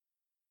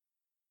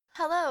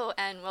Hello,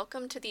 and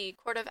welcome to the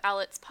Court of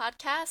Owlets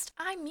podcast.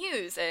 I'm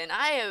Muse, and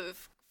I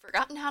have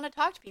forgotten how to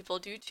talk to people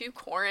due to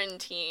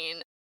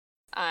quarantine.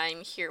 I'm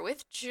here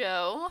with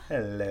Joe.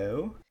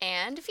 Hello.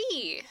 And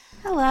V.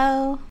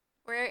 Hello.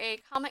 We're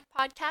a comic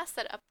podcast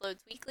that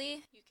uploads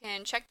weekly. You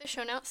can check the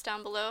show notes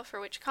down below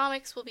for which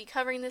comics we'll be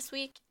covering this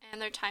week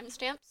and their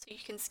timestamps, so you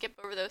can skip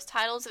over those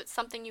titles if it's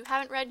something you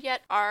haven't read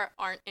yet or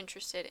aren't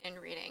interested in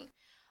reading.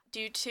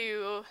 Due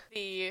to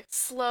the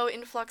slow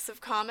influx of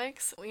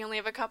comics, we only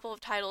have a couple of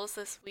titles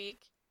this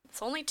week.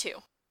 It's only two.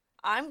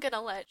 I'm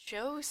gonna let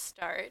Joe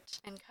start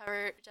and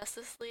cover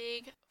Justice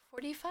League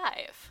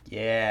 45.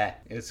 Yeah,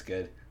 it's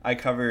good. I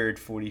covered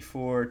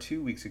 44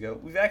 2 weeks ago.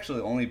 We've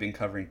actually only been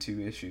covering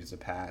 2 issues the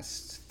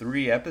past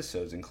 3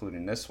 episodes,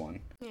 including this one.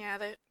 Yeah,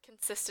 the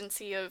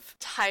consistency of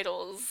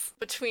titles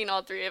between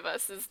all three of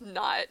us is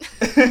not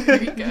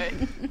very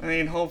good. I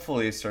mean,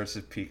 hopefully it starts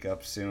to peak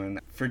up soon.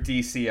 For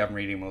DC, I'm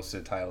reading most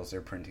of the titles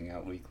they're printing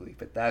out weekly,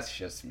 but that's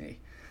just me.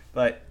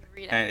 But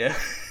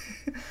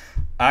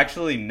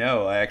actually,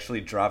 no, I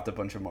actually dropped a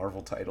bunch of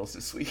Marvel titles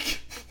this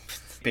week.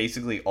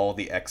 Basically all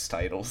the X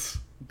titles,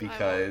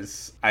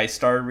 because I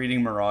started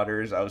reading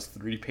Marauders. I was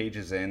 3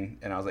 pages in,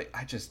 and I was like,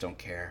 I just don't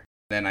care.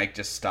 Then I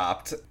just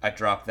stopped. I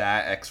dropped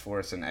that,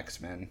 X-Force, and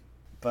X-Men.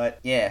 But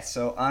yeah,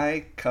 so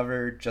I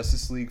covered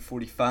Justice League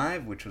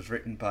 45, which was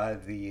written by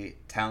the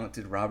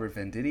talented Robert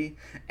Venditti,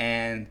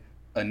 and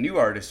a new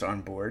artist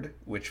on board,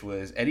 which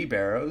was Eddie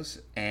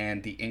Barrows,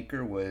 and the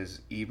inker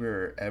was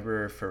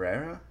Eber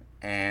Ferreira,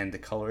 and the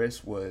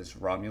colorist was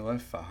Romulo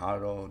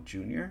Fajardo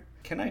Jr.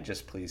 Can I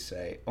just please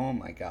say, oh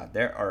my god,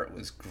 their art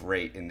was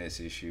great in this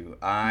issue.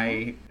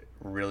 I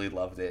really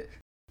loved it.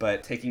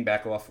 But taking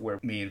back off where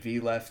me and V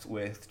left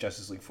with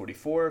Justice League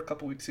 44 a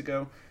couple weeks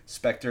ago,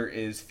 Spectre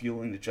is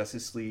fueling the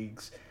Justice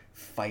League's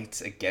fights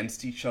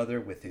against each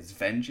other with his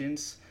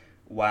vengeance,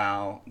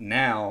 while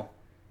now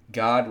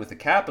God with a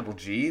capital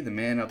G, the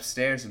man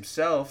upstairs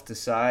himself,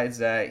 decides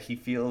that he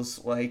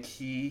feels like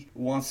he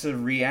wants to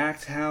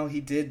react how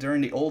he did during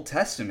the Old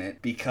Testament,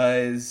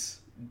 because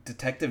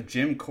Detective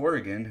Jim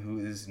Corrigan, who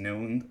is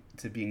known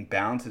to being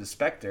bound to the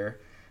Spectre,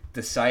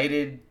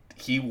 decided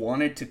he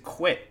wanted to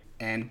quit,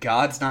 and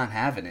God's not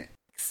having it.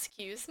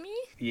 Excuse me?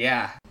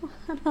 Yeah.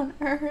 What on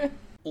earth?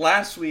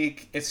 Last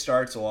week, it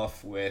starts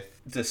off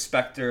with the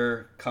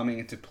Spectre coming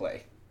into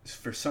play.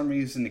 For some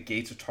reason, the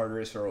gates of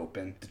Tartarus are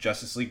open. The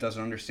Justice League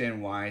doesn't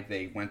understand why.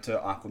 They went to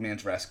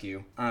Aquaman's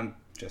rescue. I'm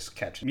just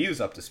catching Muse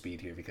up to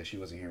speed here because she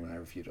wasn't here when I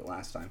reviewed it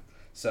last time.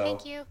 So,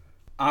 Thank you.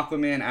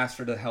 Aquaman asked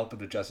for the help of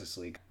the Justice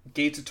League.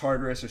 Gates of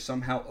Tartarus are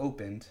somehow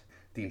opened.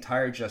 The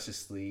entire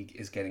Justice League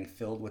is getting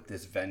filled with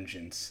this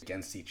vengeance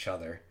against each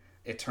other.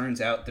 It turns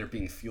out they're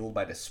being fueled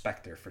by the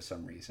Spectre for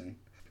some reason.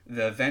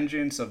 The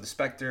vengeance of the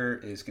Spectre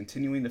is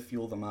continuing to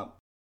fuel them up.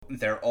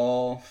 They're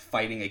all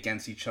fighting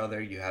against each other.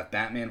 You have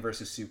Batman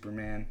versus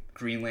Superman,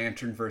 Green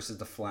Lantern versus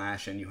The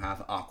Flash, and you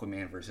have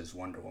Aquaman versus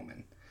Wonder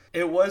Woman.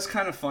 It was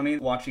kind of funny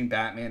watching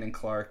Batman and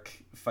Clark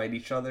fight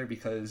each other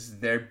because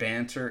their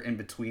banter in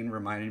between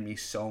reminded me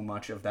so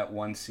much of that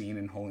one scene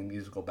in Holy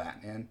Musical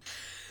Batman.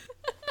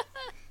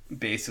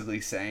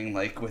 Basically saying,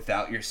 like,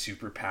 without your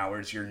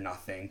superpowers, you're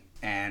nothing.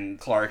 And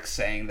Clark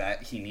saying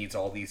that he needs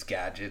all these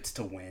gadgets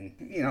to win.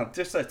 You know,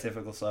 just that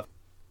typical stuff.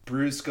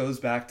 Bruce goes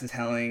back to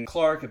telling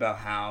Clark about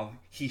how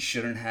he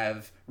shouldn't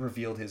have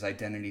revealed his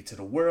identity to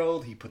the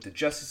world. He put the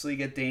Justice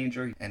League at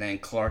danger. And then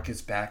Clark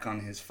is back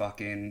on his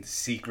fucking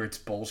secrets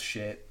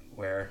bullshit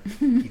where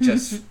he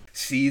just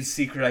sees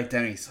secret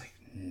identity. He's like,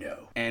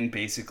 no. And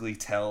basically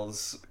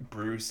tells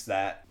Bruce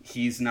that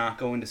he's not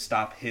going to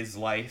stop his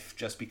life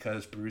just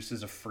because Bruce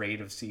is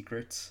afraid of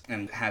secrets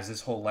and has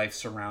his whole life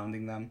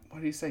surrounding them.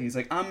 What did he say? He's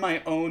like, I'm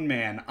my own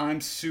man.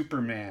 I'm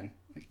Superman.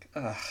 Like,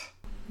 ugh.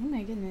 Oh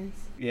my goodness.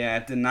 Yeah,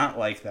 I did not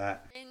like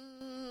that.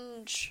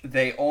 Cringe.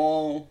 They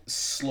all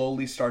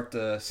slowly start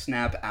to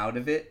snap out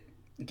of it,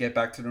 get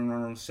back to their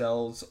normal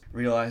selves,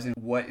 realizing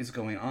what is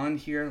going on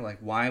here, like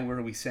why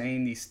were we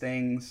saying these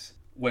things?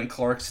 When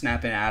Clark's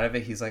snapping out of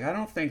it, he's like, I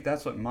don't think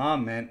that's what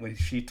Mom meant when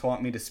she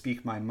taught me to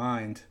speak my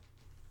mind.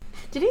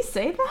 Did he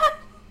say that?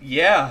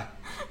 Yeah.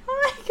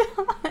 Oh my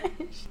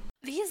gosh.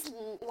 These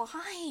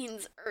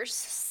lines are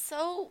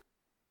so...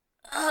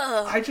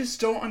 Ugh. I just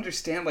don't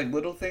understand, like,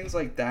 little things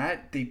like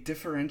that, they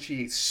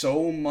differentiate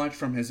so much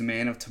from his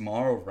Man of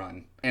Tomorrow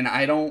run. And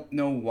I don't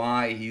know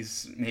why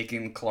he's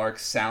making Clark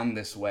sound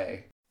this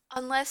way.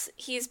 Unless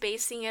he's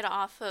basing it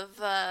off of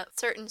a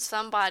certain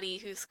somebody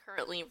who's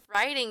currently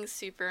writing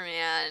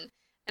Superman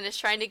and is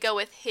trying to go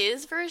with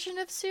his version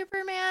of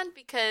Superman,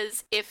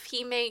 because if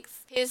he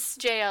makes his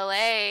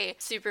JLA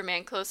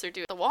Superman closer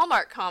to the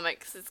Walmart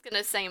comics, it's going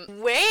to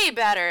sound way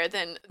better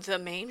than the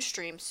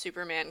mainstream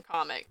Superman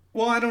comic.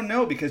 Well, I don't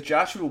know, because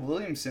Joshua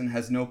Williamson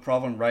has no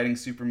problem writing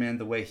Superman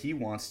the way he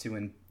wants to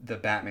in the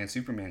Batman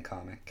Superman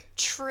comic.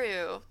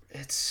 True.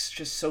 It's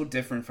just so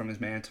different from his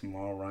Man of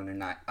Tomorrow run,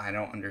 and I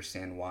don't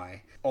understand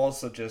why.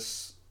 Also,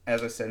 just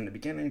as I said in the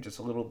beginning, just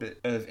a little bit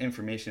of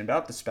information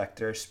about the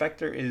Spectre.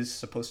 Spectre is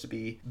supposed to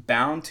be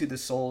bound to the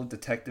soul of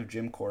Detective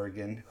Jim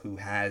Corrigan, who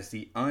has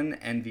the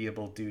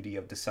unenviable duty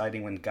of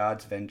deciding when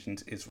God's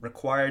vengeance is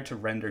required to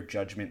render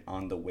judgment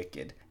on the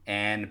wicked.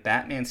 And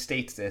Batman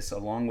states this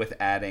along with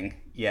adding,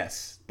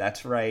 yes,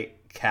 that's right,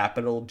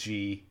 capital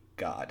G,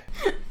 God.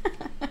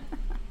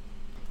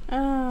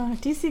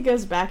 DC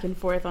goes back and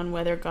forth on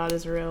whether God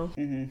is real.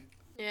 Mm-hmm.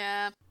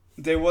 Yeah.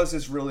 There was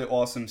this really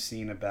awesome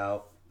scene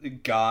about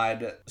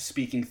God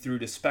speaking through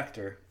the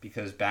Spectre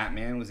because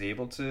Batman was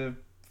able to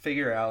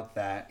figure out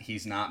that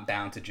he's not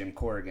bound to Jim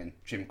Corrigan.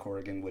 Jim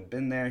Corrigan would have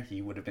been there.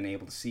 He would have been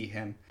able to see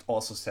him. It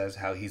also says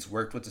how he's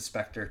worked with the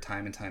Spectre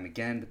time and time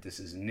again, but this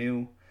is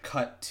new.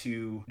 Cut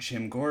to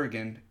Jim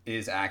Corrigan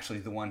is actually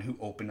the one who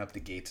opened up the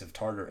gates of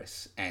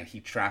Tartarus, and he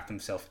trapped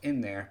himself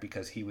in there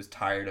because he was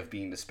tired of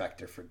being the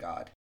Spectre for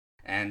God.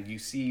 And you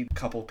see a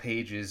couple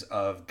pages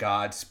of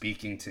God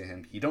speaking to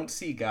him. You don't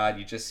see God,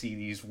 you just see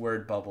these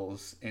word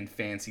bubbles in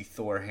fancy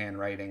Thor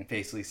handwriting,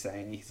 basically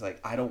saying, he's like,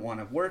 I don't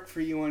want to work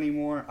for you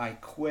anymore, I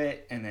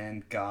quit. And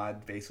then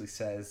God basically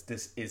says,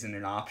 this isn't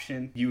an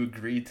option. You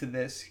agreed to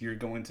this, you're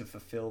going to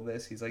fulfill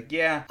this. He's like,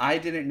 yeah, I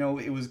didn't know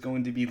it was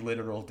going to be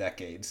literal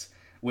decades,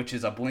 which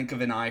is a blink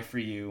of an eye for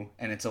you,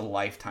 and it's a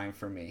lifetime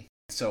for me.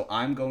 So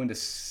I'm going to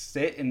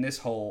sit in this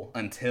hole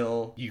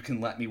until you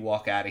can let me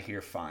walk out of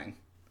here fine.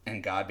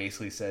 And God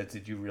basically says,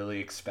 did you really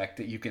expect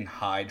that you can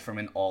hide from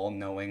an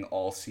all-knowing,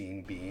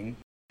 all-seeing being?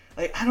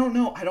 Like, I don't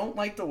know. I don't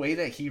like the way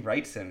that he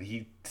writes him.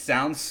 He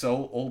sounds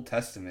so Old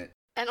Testament.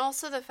 And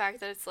also the fact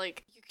that it's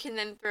like, you can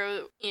then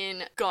throw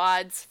in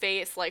God's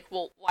face, like,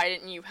 well, why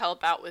didn't you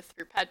help out with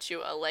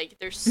Perpetua? Like,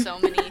 there's so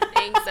many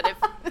things that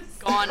have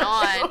gone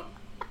on.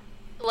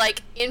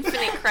 Like,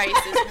 Infinite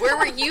Crisis. Where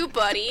were you,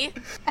 buddy?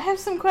 I have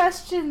some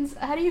questions.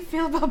 How do you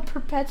feel about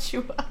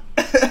Perpetua?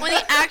 When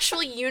the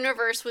actual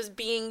universe was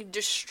being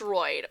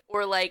destroyed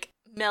or, like,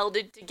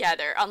 melded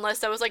together.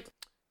 Unless I was like,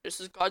 this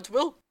is God's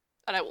will,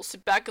 and I will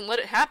sit back and let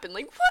it happen.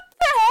 Like, what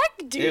the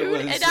heck,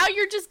 dude? And now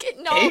you're just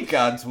getting all... A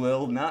God's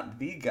will, not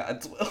the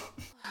God's will.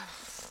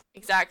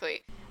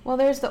 Exactly. Well,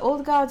 there's the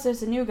old gods, there's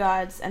the new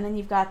gods, and then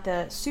you've got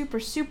the super,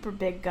 super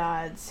big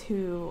gods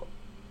who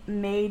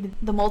made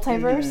the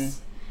multiverse.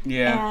 Mm-hmm.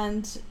 Yeah.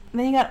 And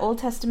then you got Old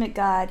Testament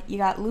God, you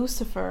got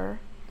Lucifer,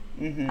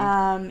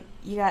 Mm-hmm.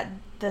 You got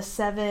the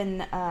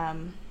seven,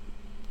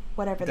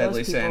 whatever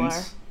Deadly those people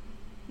sins.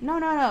 are.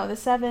 No, the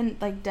seven,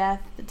 like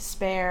death,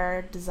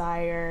 despair,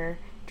 desire,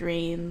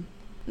 dream.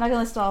 I'm not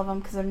gonna list all of them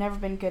because I've never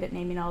been good at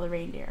naming all the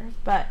reindeer,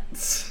 but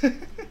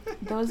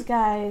those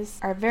guys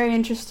are very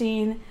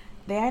interesting.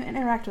 They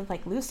interact with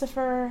like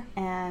Lucifer,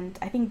 and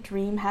I think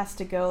Dream has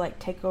to go like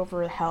take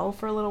over hell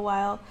for a little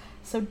while.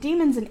 So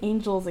demons and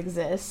angels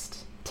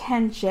exist.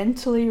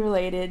 Tangentially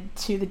related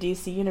to the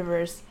DC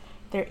universe,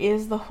 there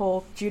is the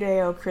whole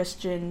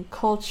Judeo-Christian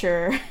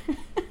culture.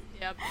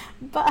 Yep.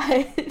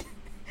 But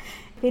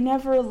they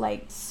never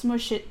like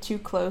smush it too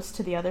close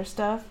to the other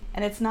stuff.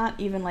 And it's not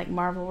even like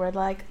Marvel where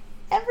like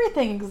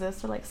everything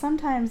exists, or like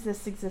sometimes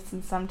this exists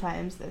and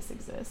sometimes this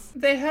exists.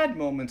 They had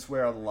moments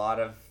where a lot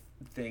of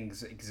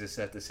things exist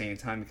at the same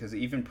time, because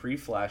even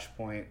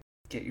pre-Flashpoint,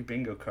 get your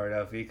bingo card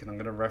out, Vic, and I'm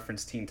going to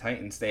reference Teen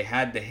Titans. They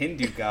had the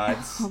Hindu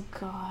gods Oh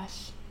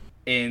gosh.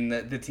 in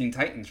the Teen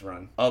Titans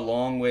run,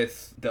 along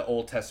with the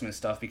Old Testament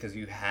stuff, because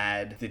you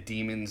had the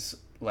demons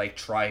like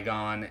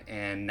Trigon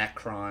and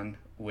Necron,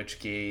 which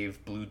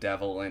gave Blue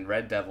Devil and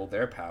Red Devil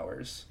their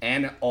powers,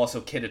 and also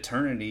Kid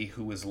Eternity,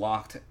 who was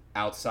locked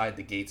outside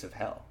the gates of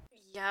hell.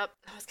 Yep.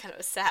 That was kind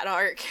of a sad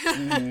arc.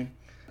 Mm-hmm.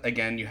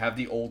 Again, you have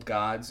the old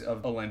gods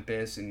of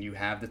Olympus, and you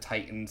have the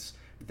Titans.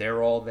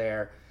 They're all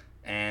there,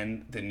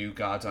 and the new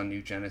gods on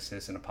New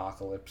Genesis and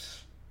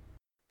Apocalypse.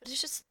 But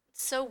it's just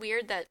so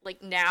weird that,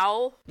 like,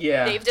 now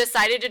Yeah. they've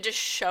decided to just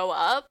show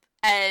up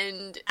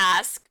and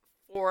ask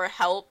for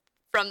help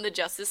from the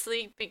Justice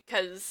League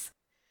because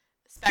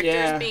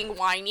Spectre's being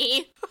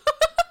whiny.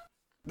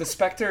 The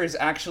Spectre is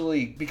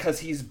actually, because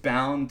he's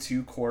bound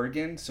to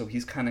Corrigan, so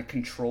he's kind of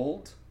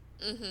controlled.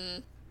 Mm-hmm.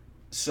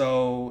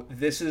 So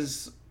this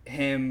is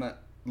him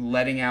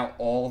letting out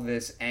all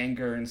this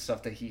anger and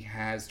stuff that he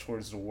has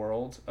towards the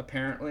world,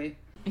 apparently.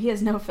 He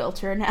has no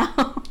filter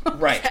now.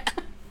 Right.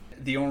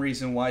 The only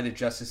reason why the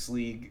Justice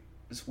League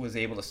was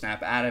able to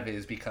snap out of it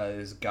is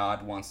because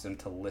God wants them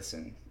to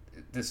listen.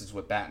 This is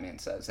what Batman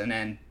says. And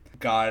then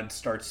God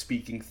starts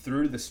speaking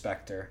through the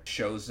Spectre,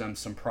 shows them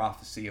some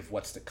prophecy of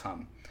what's to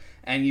come.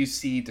 And you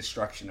see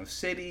destruction of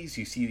cities,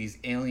 you see these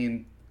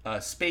alien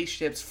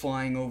spaceships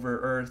flying over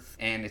Earth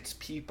and its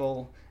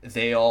people.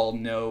 They all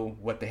know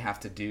what they have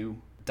to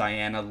do.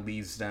 Diana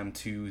leads them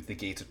to the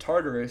gates of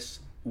Tartarus,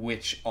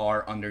 which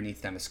are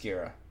underneath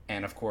Themyscira.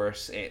 And of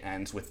course, it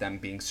ends with them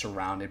being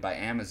surrounded by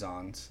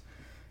Amazons,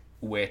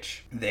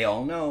 which they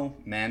all know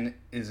men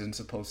isn't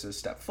supposed to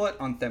step foot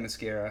on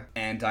Themyscira.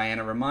 And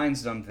Diana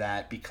reminds them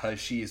that because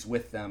she is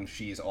with them,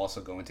 she is also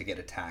going to get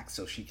attacked,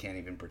 so she can't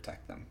even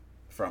protect them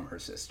from her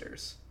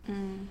sisters.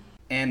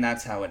 And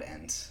that's how it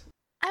ends.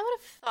 I would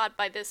have thought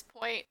by this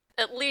point,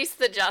 at least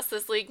the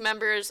Justice League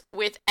members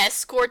with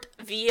escort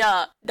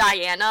via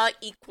Diana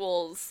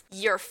equals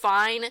you're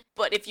fine,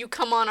 but if you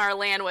come on our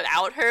land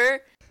without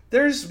her...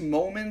 There's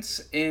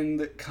moments in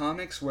the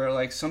comics where,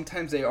 like,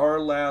 sometimes they are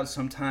allowed,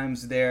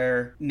 sometimes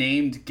they're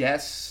named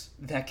guests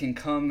that can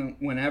come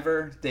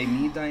whenever they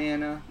need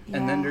Diana. Yeah.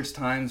 And then there's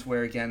times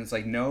where, again, it's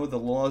like, no, the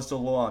law is the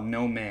law,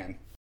 no man.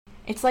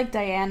 It's like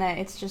Diana,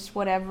 it's just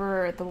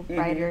whatever the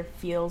writer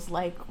feels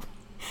like.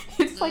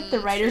 It's like the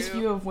writer's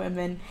view of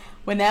women.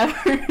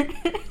 Whenever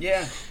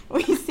Yeah.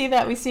 we see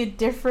that, we see a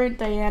different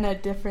Diana,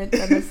 different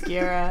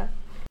Themyscira.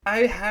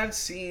 I have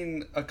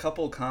seen a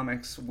couple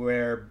comics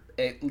where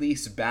at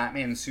least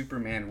Batman and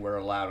Superman were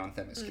allowed on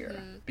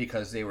Themyscira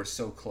because they were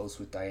so close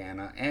with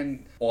Diana,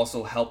 and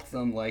also helped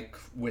them, like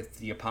with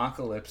the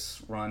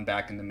Apocalypse run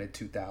back in the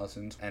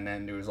mid-2000s. And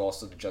then there was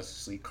also the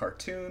Justice League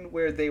cartoon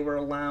where they were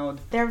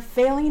allowed. They're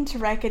failing to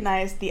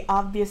recognize the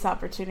obvious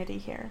opportunity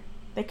here.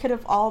 They could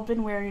have all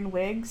been wearing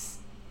wigs,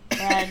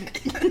 and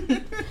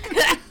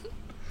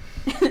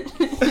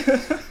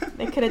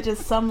they could have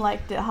just, some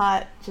liked it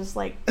hot, just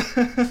like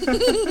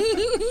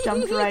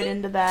jumped right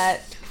into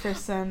that for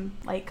some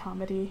light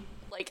comedy.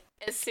 Like,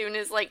 as soon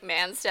as, like,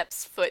 man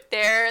steps foot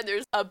there,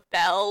 there's a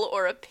bell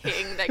or a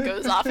ping that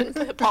goes off in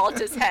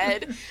Hippolyta's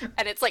head,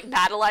 and it's like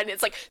Madeline,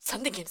 it's like,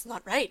 something is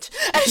not right,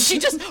 and she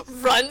just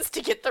runs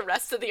to get the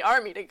rest of the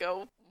army to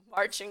go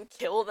march and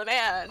kill the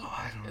man. Oh,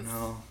 I don't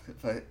know,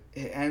 but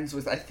it ends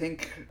with, I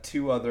think,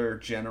 2 other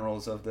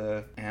generals of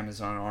the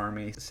Amazon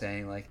army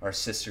saying, like, our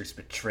sisters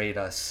betrayed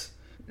us.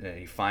 And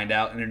you find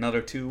out in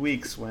another 2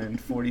 weeks when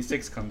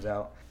 46 comes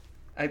out.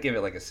 I'd give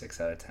it like a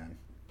 6 out of 10.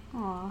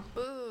 Aw.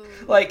 Ooh.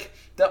 Like,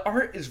 the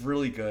art is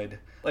really good.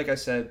 Like I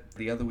said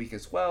the other week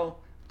as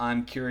well,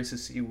 I'm curious to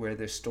see where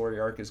this story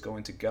arc is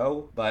going to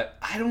go, but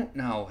I don't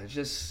know. It's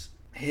just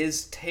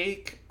his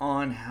take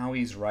on how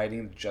he's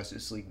writing the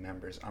Justice League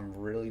members, I'm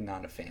really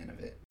not a fan of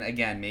it.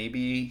 Again,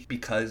 maybe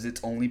because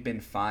it's only been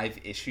 5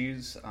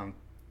 issues, I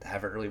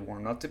haven't really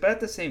warmed up to it, but at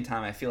the same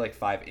time, I feel like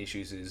 5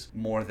 issues is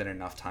more than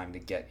enough time to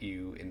get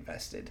you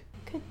invested.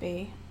 Could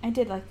be. I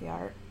did like the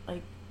art.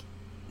 Like,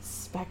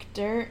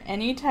 Spectre,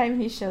 anytime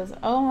he shows,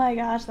 oh my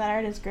gosh, that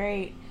art is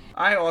great.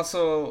 I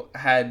also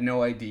had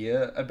no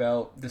idea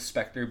about the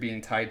Spectre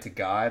being tied to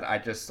God. I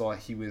just thought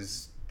he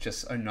was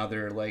just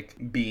another,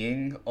 like,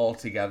 being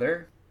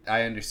altogether.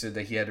 I understood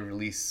that he had to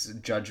release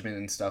judgment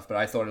and stuff, but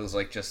I thought it was,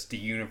 like, just the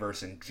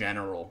universe in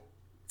general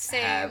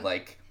had,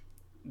 like,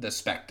 the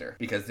Spectre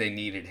because they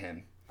needed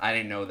him. I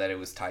didn't know that it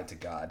was tied to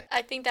God.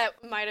 I think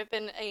that might have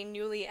been a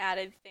newly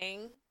added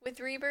thing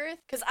with Rebirth,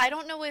 because I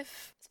don't know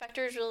if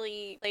Spectre's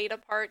really played a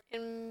part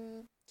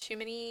in too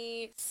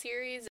many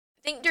series.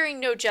 I think during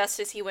No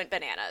Justice he went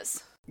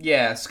bananas.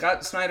 Yeah,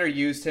 Scott Snyder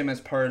used him as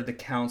part of the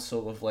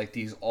council of, like,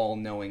 these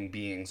all-knowing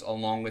beings,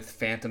 along with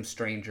Phantom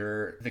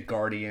Stranger, the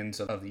Guardians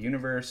of the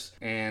Universe,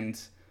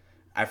 and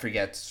I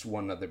forget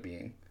one other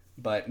being.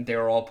 But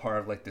they're all part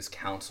of, like, this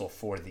council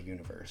for the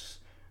universe.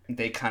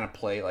 They kind of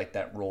play, like,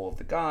 that role of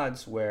the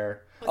gods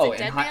where... Was it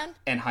Deadman?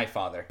 And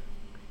Highfather.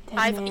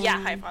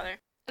 Highfather.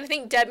 I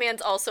think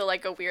Deadman's also,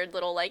 like, a weird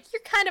little, like,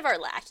 you're kind of our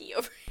lackey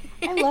over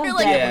here. I love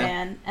like,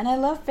 Deadman, and I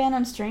love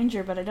Phantom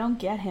Stranger, but I don't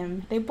get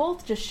him. They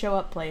both just show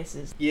up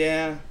places.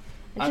 Yeah.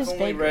 They're I've just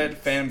only read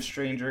vagrants. Phantom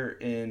Stranger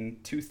in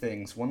 2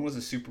 things. One was a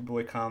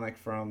Superboy comic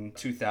from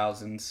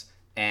 2000s,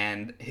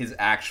 and his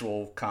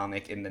actual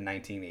comic in the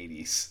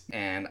 1980s.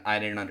 And I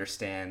didn't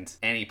understand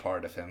any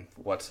part of him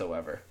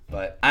whatsoever.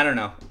 But I don't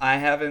know. I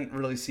haven't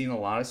really seen a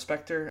lot of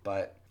Spectre,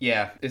 but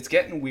yeah, it's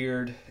getting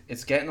weird.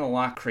 It's getting a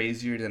lot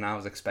crazier than I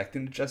was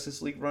expecting the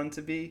Justice League run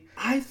to be.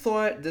 I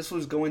thought this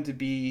was going to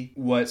be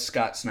what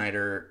Scott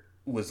Snyder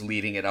was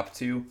leading it up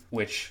to,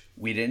 which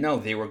we didn't know.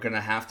 They were going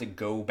to have to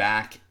go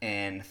back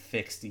and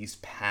fix these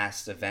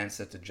past events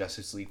that the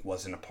Justice League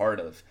wasn't a part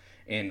of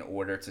in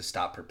order to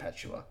stop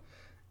Perpetua.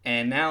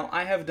 And now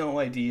I have no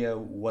idea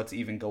what's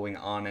even going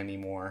on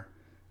anymore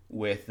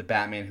with the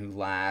Batman Who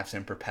Laughs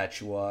and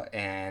Perpetua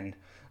and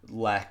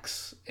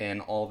Lex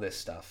and all this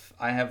stuff.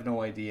 I have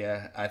no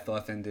idea. I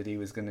thought Venditti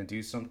was going to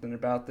do something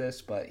about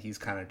this, but he's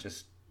kind of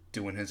just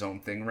doing his own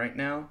thing right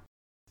now.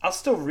 I'll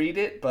still read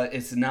it, but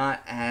it's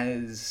not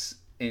as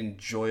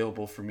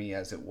enjoyable for me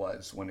as it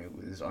was when it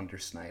was under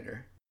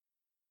Snyder.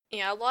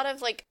 Yeah, a lot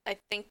of, like, I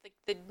think like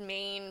the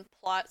main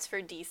plots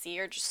for DC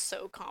are just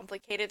so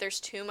complicated.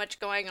 There's too much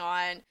going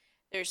on.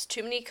 There's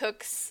too many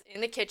cooks in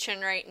the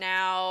kitchen right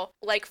now.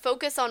 Like,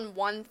 focus on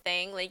one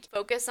thing. Like,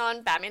 focus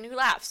on Batman Who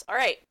Laughs. All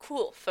right,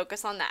 cool.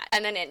 Focus on that.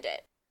 And then end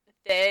it.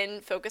 Then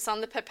focus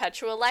on the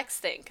Perpetua Lex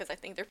thing, because I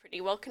think they're pretty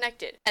well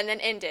connected. And then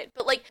end it.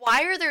 But, like,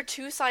 why are there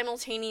 2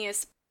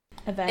 simultaneous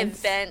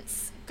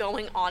events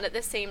going on at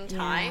the same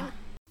time? Yeah.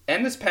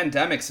 And this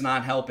pandemic's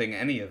not helping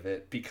any of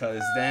it,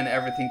 because then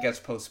everything gets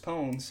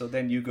postponed, so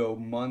then you go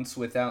months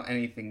without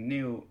anything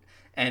new,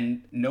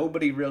 and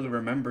nobody really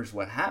remembers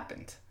what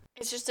happened.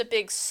 It's just a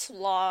big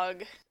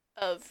slog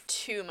of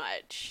too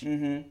much.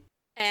 Mm-hmm.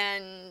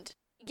 And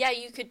yeah,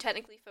 you could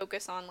technically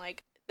focus on,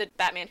 like, the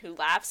Batman Who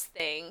Laughs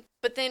thing,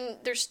 but then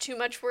there's too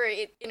much where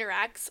it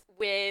interacts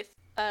with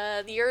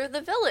the year of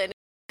the villain.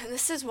 And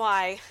this is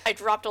why I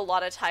dropped a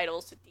lot of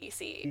titles with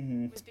DC.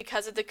 It was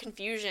because of the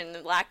confusion,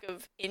 the lack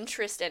of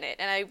interest in it.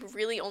 And I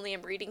really only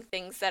am reading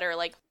things that are,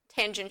 like,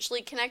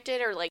 tangentially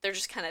connected or, like, they're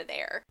just kind of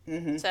there.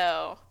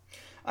 So...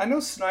 I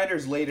know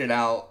Snyder's laid it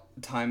out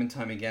time and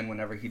time again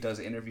whenever he does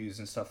interviews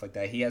and stuff like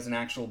that. He has an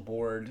actual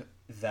board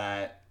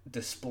that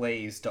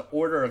displays the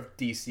order of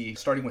DC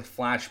starting with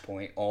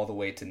Flashpoint all the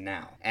way to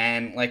now.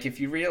 And like if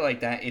you read it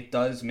like that, it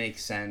does make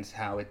sense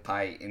how it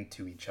tie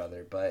into each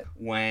other. But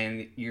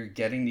when you're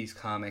getting these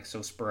comics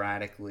so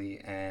sporadically,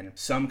 and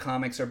some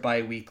comics are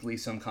bi-weekly,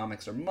 some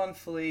comics are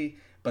monthly,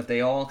 but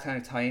they all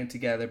kind of tie in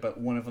together, but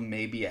one of them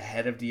may be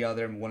ahead of the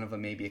other and one of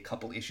them may be a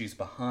couple issues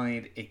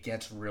behind, it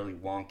gets really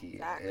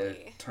wonky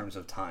in terms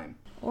of time.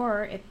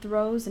 Or it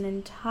throws an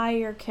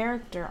entire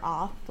character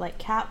off, like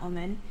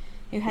Catwoman,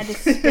 who had to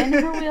spin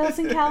her wheels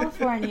in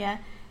California,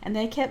 and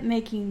they kept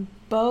making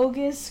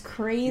bogus,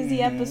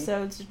 crazy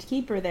episodes to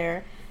keep her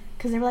there,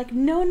 because they were like,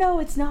 no,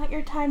 it's not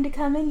your time to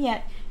come in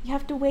yet. You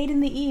have to wait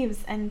in the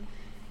eaves. And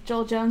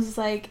Joel Jones is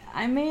like,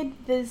 I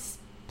made this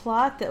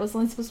plot that was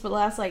only supposed to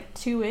last like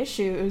 2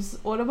 issues.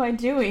 What am I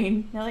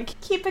doing? They're like,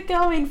 keep it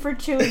going for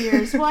 2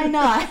 years. Why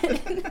not?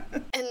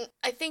 And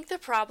I think the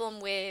problem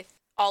with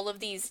all of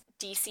these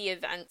DC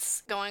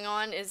events going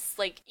on is,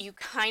 like, you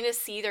kind of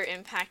see their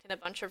impact in a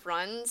bunch of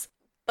runs,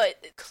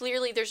 but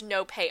clearly there's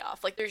no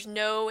payoff. Like, there's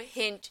no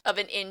hint of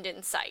an end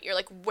in sight. You're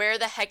like, where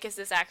the heck is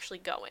this actually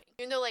going?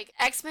 Even though, like,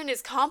 X-Men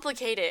is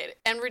complicated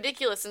and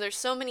ridiculous and there's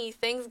so many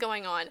things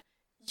going on,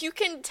 you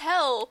can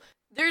tell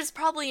there's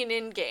probably an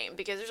end game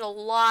because there's a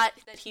lot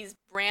that he's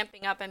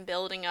ramping up and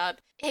building up.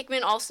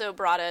 Hickman also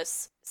brought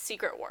us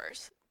Secret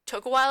Wars.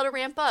 Took a while to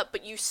ramp up,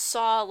 but you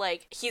saw,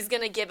 like, he's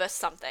gonna give us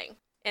something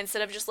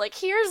instead of just like,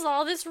 here's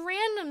all this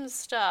random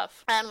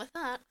stuff. And with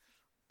that,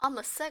 I'm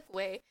a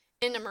segue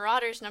into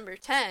Marauders number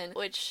 10,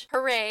 which,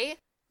 hooray,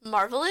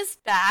 Marvel is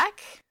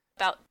back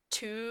about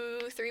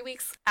 2-3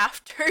 weeks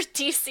after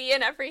DC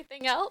and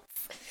everything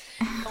else.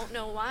 Don't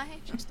know why,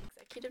 just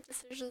executive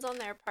decisions on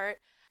their part.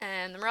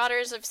 And the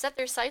Marauders have set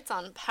their sights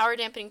on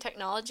power-dampening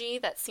technology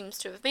that seems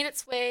to have made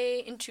its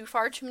way into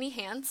far too many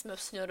hands,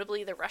 most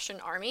notably the Russian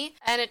army.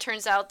 And it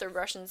turns out the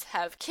Russians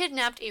have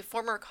kidnapped a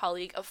former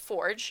colleague of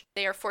Forge.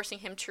 They are forcing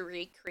him to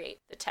recreate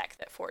the tech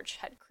that Forge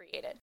had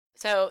created.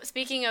 So,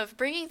 speaking of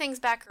bringing things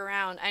back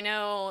around, I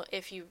know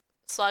if you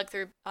slog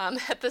through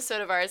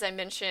episode of ours, I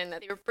mentioned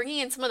that they were bringing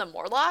in some of the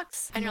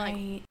Morlocks, and you're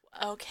like,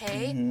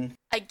 okay.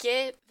 I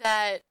get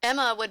that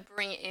Emma would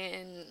bring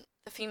in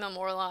the female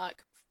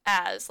Morlock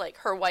as, like,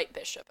 her white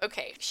bishop.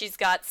 Okay, she's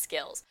got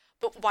skills.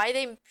 But why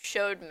they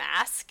showed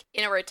Mask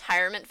in a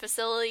retirement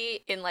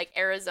facility in, like,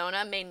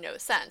 Arizona made no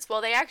sense.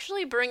 Well, they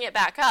actually bring it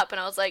back up, and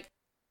I was like,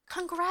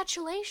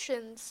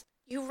 congratulations!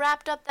 You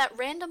wrapped up that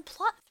random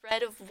plot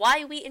thread of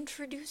why we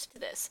introduced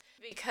this.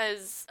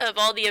 Because of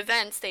all the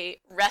events, they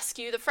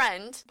rescue the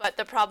friend, but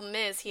the problem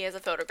is he has a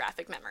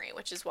photographic memory,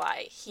 which is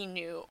why he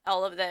knew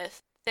all of the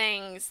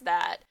things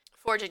that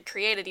Forge had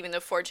created, even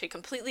though Forge had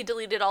completely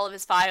deleted all of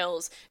his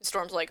files. And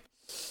Storm's like,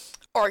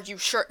 are you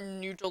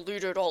certain you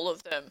deleted all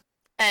of them?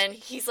 And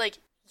he's like,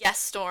 yes,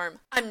 Storm,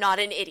 I'm not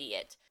an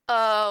idiot.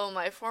 Oh,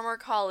 my former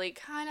colleague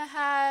kind of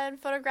had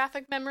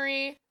photographic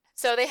memory.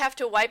 So they have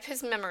to wipe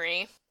his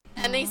memory,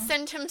 and they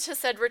send him to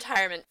said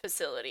retirement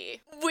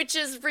facility, which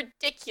is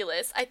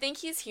ridiculous. I think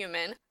he's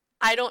human.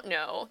 I don't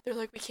know. They're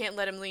like, we can't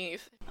let him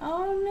leave.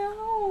 Oh,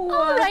 no.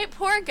 All right,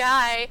 poor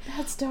guy.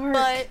 That's dark.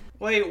 But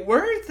wait,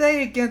 weren't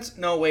they against...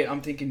 No, wait,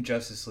 I'm thinking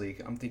Justice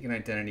League. I'm thinking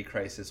Identity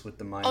Crisis with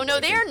the mind. oh no,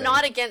 they are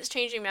not against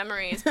changing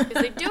memories, because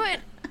they do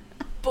it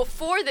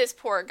before this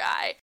poor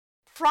guy.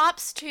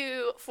 Props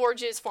to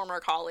Forge's former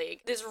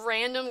colleague, this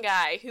random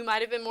guy who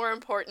might have been more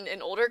important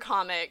in older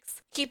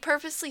comics. He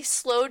purposely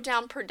slowed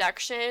down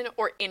production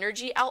or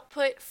energy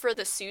output for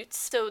the suits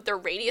so their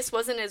radius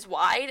wasn't as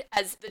wide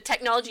as the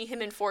technology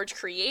him and Forge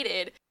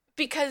created,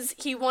 because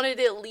he wanted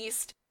to at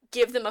least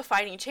give them a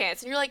fighting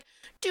chance. And you're like,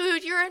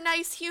 dude, you're a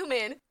nice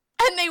human.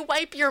 And they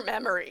wipe your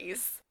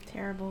memories.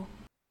 Terrible.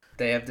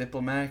 They have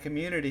diplomatic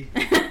immunity.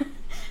 They're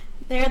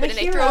the and heroes.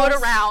 they throw it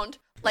around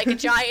like a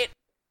giant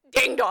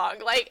ding dong.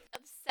 Like,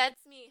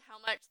 upsets me how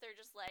much they're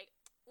just like,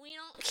 we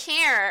don't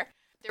care.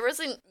 There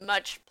wasn't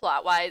much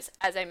plot-wise,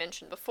 as I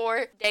mentioned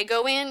before. They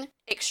go in,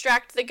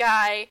 extract the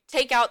guy,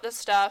 take out the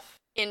stuff,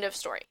 end of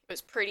story. It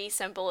was pretty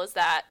simple as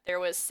that. There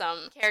was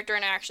some character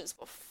interactions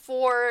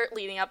before,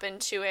 leading up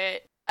into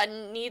it. A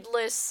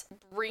needless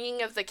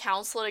bringing of the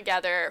council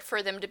together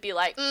for them to be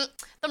like,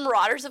 the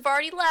Marauders have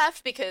already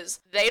left because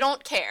they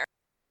don't care.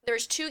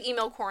 There's 2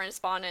 email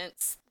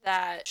correspondents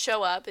that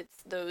show up.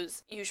 It's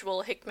those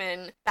usual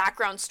Hickman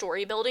background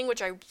story building,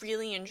 which I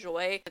really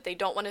enjoy, that they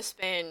don't want to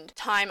spend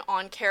time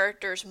on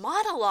characters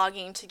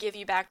monologuing to give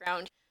you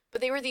background. But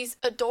they were these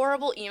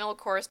adorable email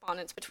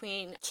correspondence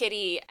between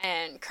Kitty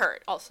and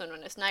Kurt, also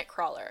known as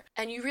Nightcrawler.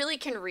 And you really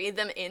can read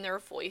them in their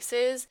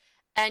voices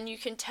And you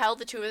can tell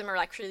the two of them are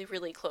actually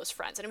really close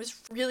friends. And it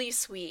was really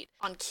sweet.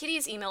 On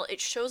Kitty's email, it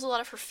shows a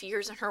lot of her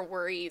fears and her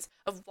worries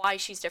of why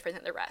she's different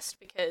than the rest.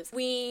 Because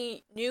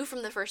we knew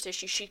from the first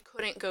issue she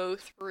couldn't go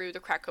through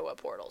the Krakoa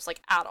portals, like,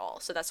 at all.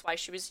 So that's why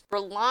she was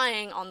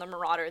relying on the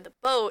Marauder, the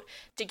boat,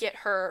 to get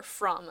her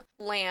from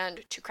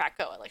land to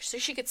Krakoa. Like, so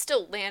she could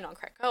still land on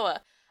Krakoa.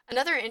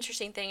 Another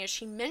interesting thing is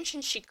she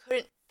mentioned she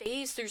couldn't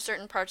phase through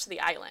certain parts of the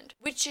island,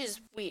 which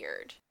is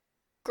weird.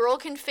 Girl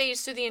can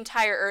phase through the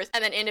entire Earth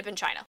and then end up in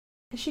China.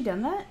 Has she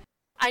done that?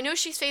 I know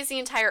she's phased the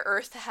entire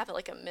Earth to have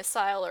like a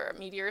missile or a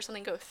meteor or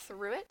something go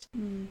through it.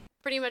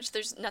 Pretty much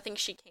there's nothing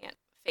she can't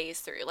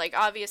phase through. Like,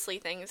 obviously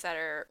things that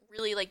are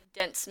really like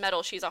dense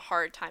metal, she's a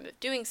hard time of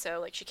doing so.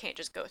 Like, she can't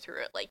just go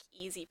through it like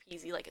easy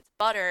peasy like it's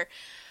butter.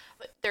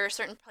 But there are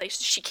certain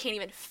places she can't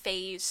even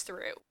phase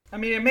through. I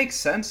mean, it makes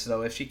sense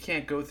though. If she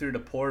can't go through the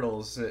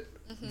portals,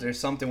 there's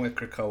something with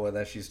Krakoa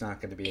that she's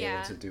not going to be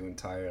able to do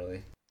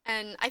entirely.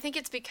 And I think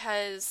it's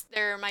because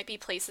there might be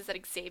places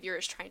that Xavier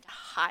is trying to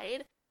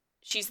hide.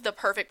 She's the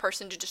perfect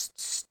person to just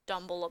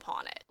stumble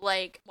upon it.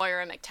 Like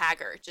Moira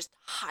McTaggart, just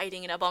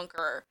hiding in a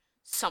bunker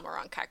somewhere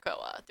on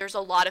Krakoa. There's a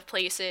lot of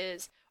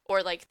places,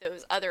 or like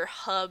those other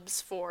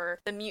hubs for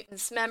the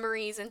mutants'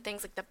 memories and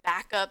things like the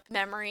backup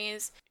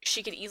memories.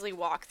 She could easily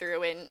walk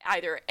through and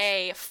either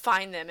A,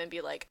 find them and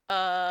be like,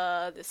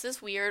 this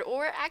is weird,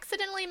 or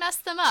accidentally mess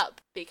them up.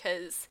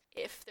 Because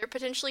if they're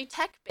potentially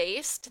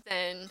tech-based,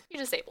 then she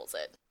disables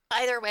it.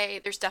 Either way,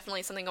 there's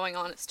definitely something going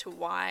on as to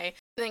why.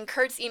 And then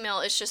Kurt's email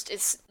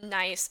is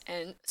nice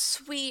and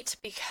sweet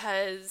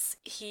because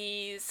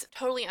he's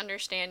totally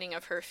understanding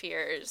of her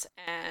fears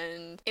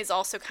and is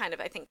also kind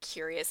of, I think,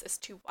 curious as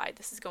to why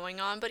this is going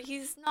on, but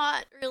he's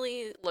not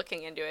really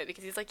looking into it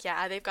because he's like,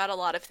 yeah, they've got a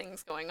lot of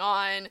things going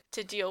on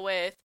to deal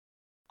with.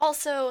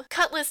 Also,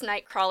 Cutlass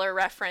Nightcrawler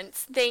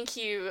reference. Thank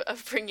you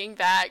of bringing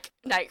back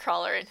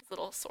Nightcrawler and his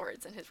little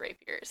swords and his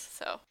rapiers.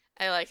 So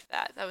I liked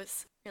that. That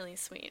was really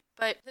sweet.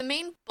 But the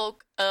main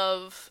bulk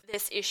of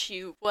this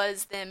issue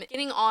was them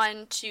getting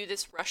on to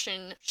this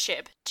Russian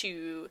ship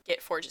to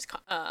get Forge's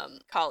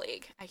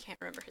colleague. I can't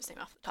remember his name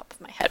off the top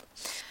of my head.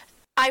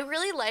 I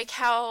really like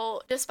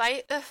how,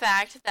 despite the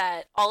fact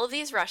that all of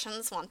these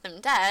Russians want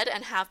them dead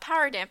and have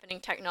power dampening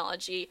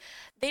technology,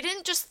 they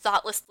didn't just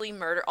thoughtlessly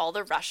murder all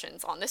the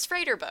Russians on this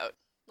freighter boat.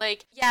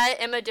 Like, yeah,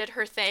 Emma did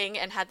her thing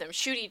and had them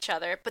shoot each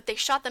other, but they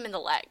shot them in the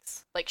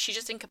legs. Like, she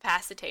just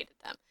incapacitated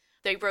them.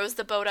 They rose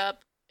the boat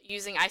up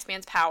using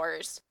Iceman's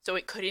powers so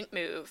it couldn't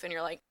move, and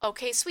you're like,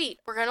 okay, sweet,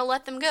 we're gonna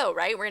let them go,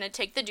 right? We're gonna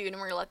take the dude and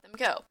we're gonna let them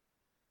go.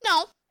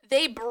 No,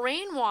 they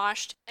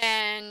brainwashed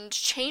and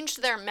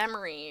changed their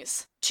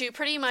memories to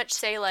pretty much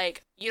say,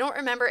 like, you don't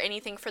remember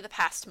anything for the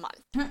past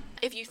month.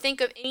 If you think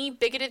of any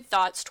bigoted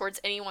thoughts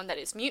towards anyone that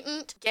is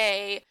mutant,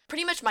 gay,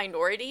 pretty much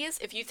minorities,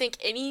 if you think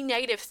any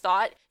negative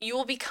thought, you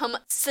will become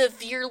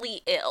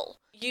severely ill.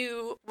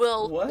 You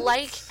will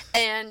like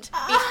and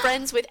be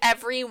friends with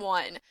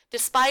everyone,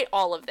 despite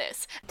all of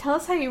this. Tell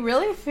us how you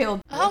really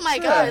feel. Oh my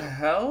god. What the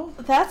hell?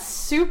 That's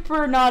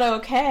super not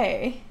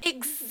okay.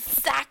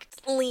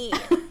 Exactly.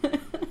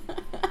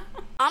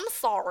 I'm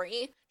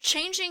sorry.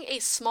 Changing a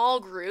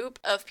small group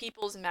of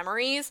people's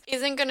memories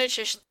isn't going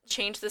to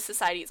change the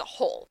society as a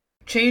whole.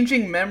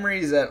 Changing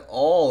memories at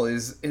all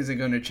isn't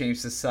going to change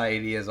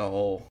society as a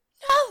whole.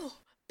 No,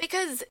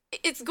 because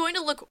it's going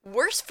to look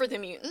worse for the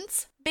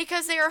mutants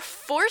because they are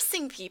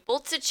forcing people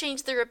to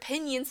change their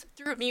opinions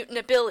through mutant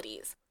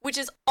abilities, which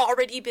has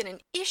already been an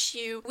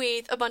issue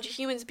with a bunch of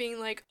humans being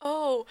like,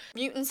 oh,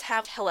 mutants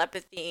have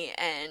telepathy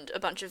and a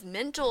bunch of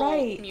mental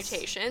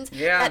mutations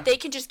that they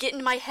can just get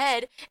in my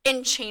head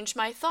and change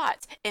my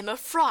thoughts. Emma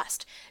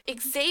Frost,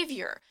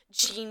 Xavier,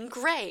 Jean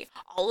Grey,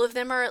 all of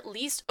them are at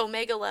least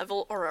Omega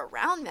level or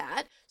around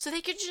that, so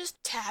they could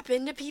just tap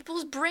into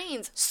people's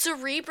brains.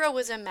 Cerebro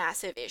was a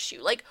massive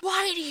issue. Like,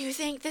 why do you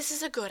think this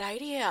is a good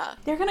idea?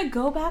 They're gonna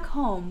go back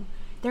home.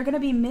 They're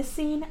gonna be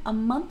missing a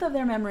month of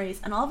their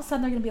memories, and all of a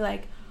sudden they're gonna be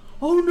like,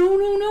 oh,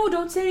 no,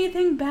 don't say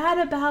anything bad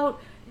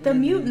about the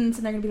mutants.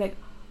 And they're gonna be like,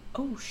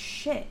 oh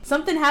shit,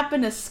 something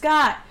happened to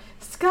Scott.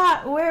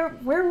 Scott, where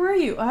were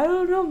you? I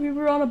don't know, we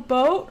were on a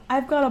boat,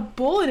 I've got a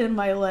bullet in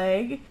my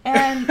leg,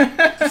 and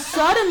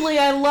suddenly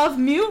I love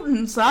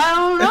mutants. I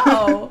don't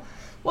know.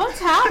 What's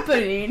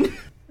happening?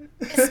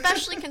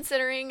 Especially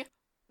considering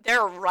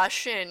they're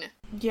Russian.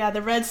 Yeah,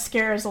 the Red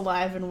Scare is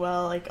alive and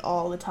well, like,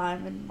 all the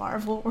time in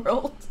Marvel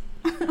world.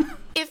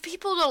 If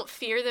people don't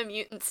fear the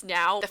mutants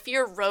now, the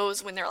fear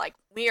rose when they're like,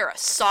 we are a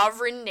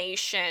sovereign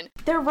nation.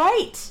 They're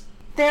right.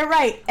 They're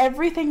right.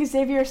 Everything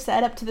Xavier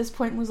said up to this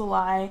point was a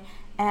lie,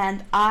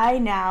 and I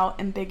now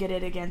am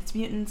bigoted against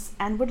mutants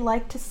and would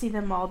like to see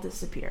them all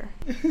disappear.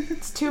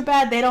 It's too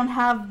bad they don't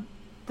have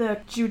the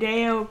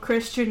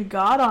Judeo-Christian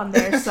God on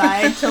their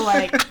side to,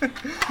 like,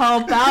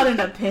 help out in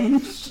a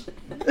pinch.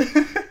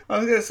 I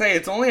was gonna say,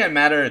 it's only a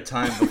matter of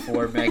time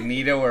before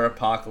Magneto or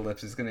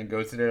Apocalypse is gonna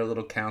go to their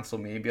little council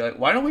meeting and be like,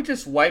 why don't we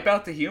just wipe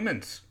out the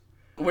humans?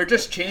 We're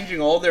just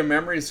changing all their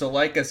memories to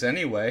like us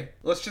anyway.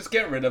 Let's just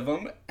get rid of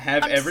them,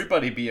 have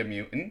everybody be a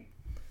mutant.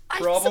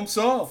 Problem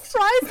solved. I'm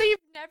surprised they've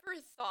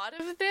never thought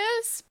of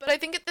this, but I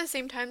think at the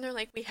same time they're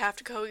like, we have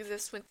to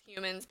coexist with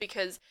humans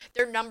because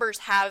their numbers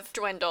have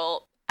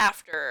dwindled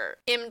after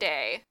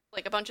M-Day.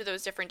 Like, a bunch of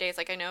those different days,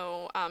 like, I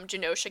know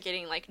Genosha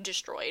getting, like,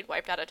 destroyed,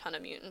 wiped out a ton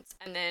of mutants,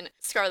 and then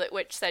Scarlet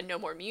Witch said no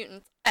more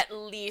mutants. At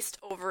least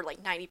over,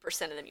 like,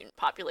 90% of the mutant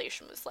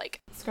population was, like,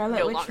 Scarlet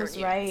no Witch longer was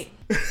mutants.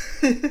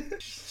 right.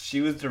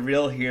 She was the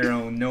real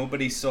hero.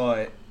 Nobody saw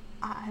it.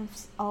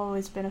 I've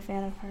always been a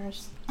fan of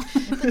hers.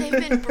 But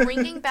they've been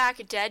bringing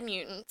back dead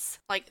mutants,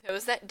 like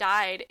those that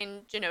died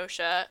in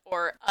Genosha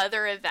or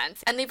other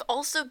events, and they've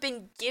also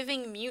been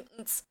giving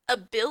mutants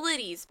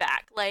abilities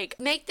back, like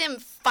make them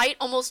fight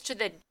almost to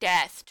the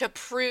death to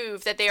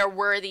prove that they are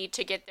worthy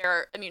to get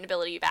their immune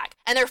ability back.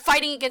 And they're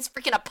fighting against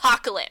freaking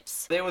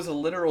Apocalypse. There was a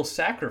literal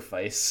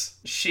sacrifice.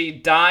 She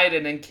died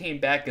and then came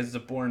back as a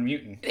born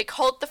mutant. They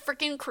call it the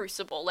freaking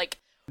Crucible, like...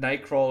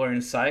 Nightcrawler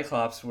and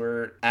Cyclops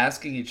were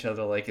asking each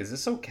other, like, is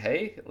this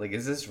okay? Like,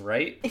 is this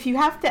right? If you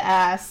have to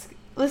ask,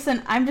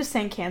 listen, I'm just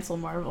saying cancel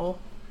Marvel.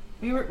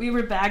 We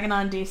were bagging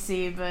on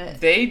DC,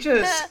 but... They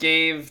just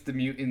gave the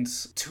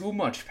mutants too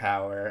much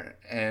power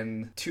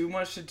and too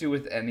much to do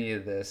with any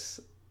of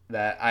this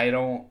that I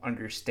don't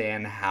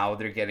understand how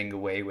they're getting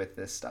away with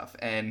this stuff.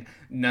 And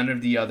none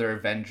of the other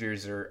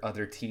Avengers or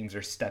other teams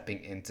are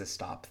stepping in to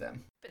stop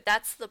them. But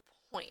that's the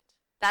point.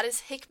 That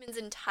is Hickman's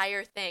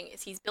entire thing,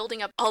 is he's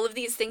building up all of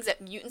these things that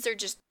mutants are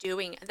just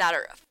doing that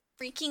are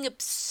freaking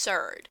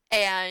absurd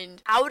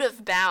and out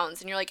of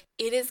bounds. And you're like,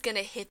 it is going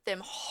to hit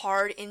them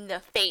hard in the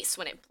face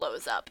when it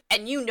blows up.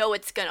 And you know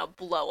it's going to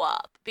blow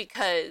up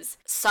because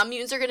some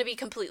mutants are going to be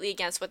completely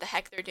against what the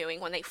heck they're doing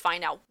when they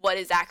find out what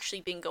has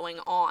actually been going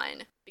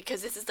on.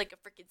 Because this is like a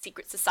freaking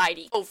secret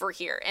society over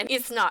here and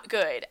it's not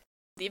good.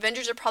 The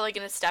Avengers are probably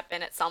going to step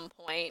in at some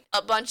point.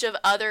 A bunch of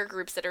other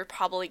groups that are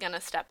probably going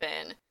to step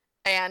in.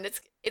 And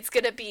it's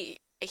going to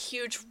be a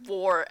huge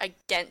war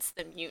against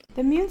the mutants.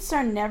 The mutants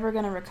are never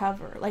going to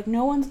recover. Like,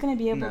 no one's going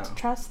to be able to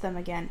trust them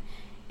again.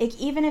 Like,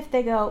 even if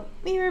they go,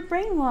 we were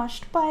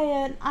brainwashed by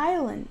an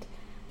island.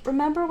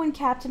 Remember when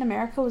Captain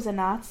America was a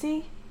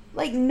Nazi?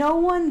 Like, no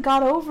one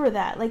got over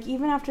that. Like,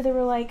 even after they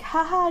were like,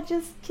 haha,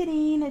 just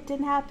kidding, it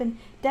didn't happen.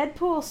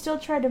 Deadpool still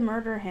tried to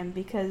murder him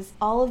because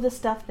all of the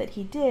stuff that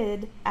he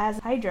did as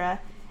Hydra,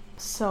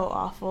 so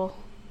awful.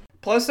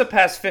 Plus the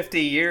past 50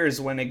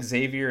 years when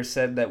Xavier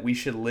said that we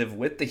should live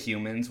with the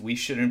humans, we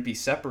shouldn't be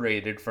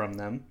separated from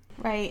them.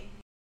 Right.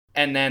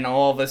 And then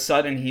all of a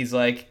sudden he's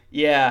like,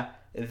 yeah,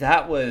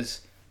 that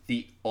was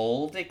the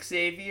old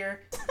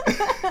Xavier.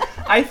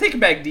 I think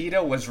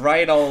Magneto was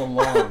right all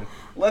along.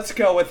 Let's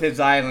go with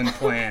his island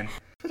plan.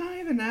 But not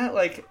even that,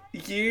 like,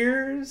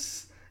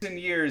 years and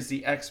years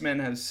the X-Men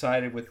have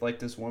sided with like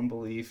this one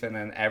belief, and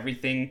then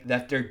everything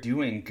that they're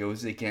doing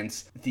goes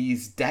against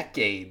these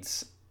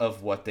decades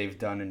of what they've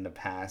done in the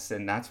past.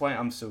 And that's why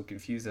I'm so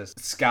confused as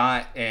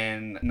Scott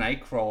and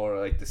Nightcrawler are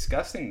like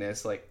discussing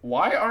this. Like,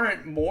 why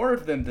aren't more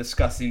of them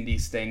discussing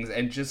these things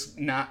and just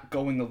not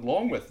going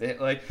along with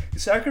it? Like,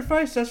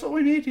 sacrifice, that's what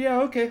we need? Yeah,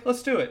 okay,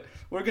 let's do it.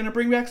 We're gonna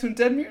bring back some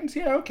dead mutants?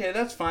 Yeah, okay,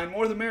 that's fine.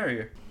 More the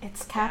merrier.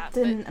 It's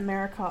Captain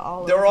America all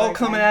over. They're all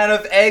coming out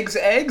of eggs?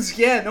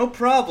 Yeah, no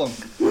problem.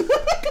 He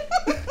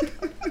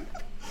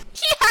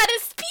had a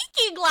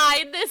speaking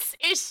line this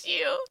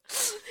issue.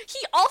 He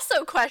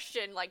also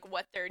questioned, like,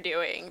 what they're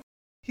doing.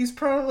 He's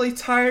probably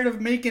tired of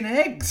making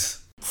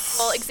eggs.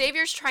 Well,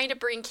 Xavier's trying to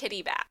bring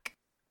Kitty back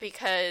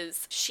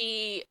because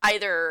she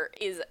either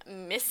is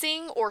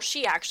missing or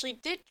she actually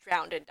did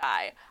drown and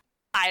die.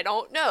 I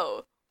don't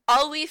know.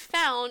 All we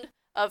found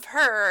of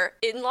her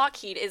in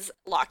Lockheed is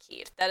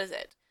Lockheed. That is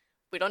it.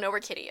 We don't know where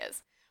Kitty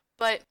is.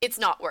 But it's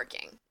not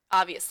working.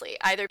 Obviously.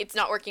 Either it's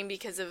not working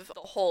because of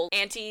the whole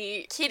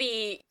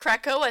anti-Kitty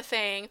Krakoa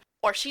thing,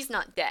 or she's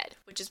not dead,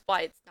 which is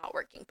why it's not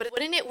working. But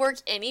wouldn't it work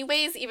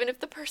anyways, even if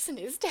the person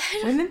is dead?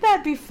 Wouldn't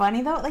that be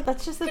funny, though? Like,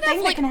 that's just the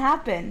thing that can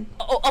happen.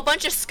 A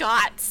bunch of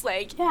Scots,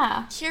 like,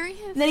 yeah. Curious.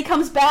 And then he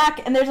comes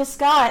back, and there's a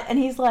Scot, and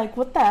he's like,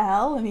 what the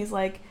hell? And he's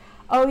like,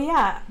 oh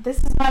yeah,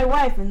 this is my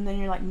wife. And then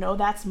you're like, no,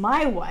 that's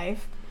my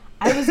wife.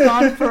 I was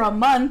gone for a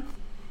month,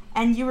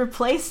 and you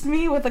replaced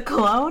me with a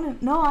clone?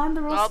 No, I'm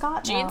the real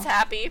Scot now. Jean's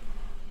happy.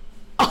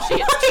 Oh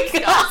my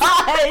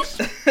gosh!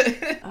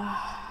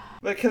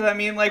 Because, I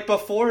mean, like,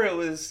 before it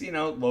was, you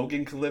know,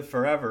 Logan could live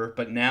forever,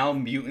 but now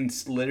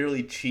mutants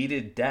literally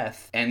cheated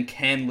death and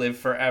can live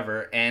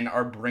forever and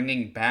are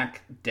bringing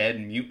back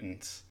dead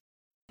mutants.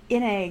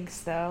 In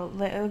eggs, though.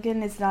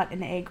 Logan is not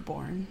an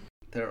egg-born.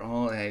 They're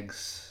all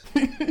eggs.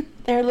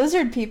 They're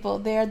lizard people.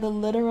 They are the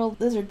literal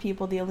lizard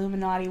people the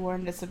Illuminati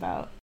warned us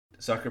about.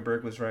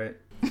 Zuckerberg was right.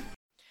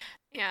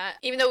 Yeah,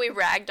 even though we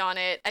ragged on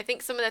it, I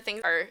think some of the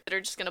things that are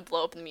just going to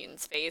blow up in the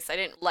mutant's face. I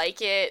didn't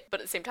like it, but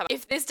at the same time,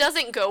 if this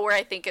doesn't go where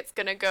I think it's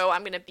going to go,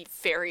 I'm going to be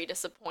very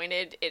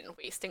disappointed in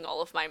wasting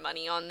all of my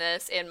money on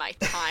this and my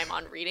time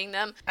on reading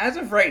them. As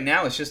of right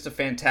now, it's just the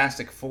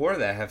Fantastic Four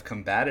that have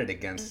combated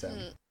against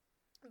them.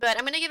 But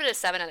I'm going to give it a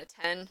 7 out of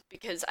 10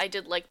 because I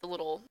did like the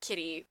little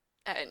Kitty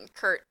and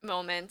curt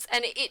moments,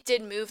 and it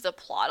did move the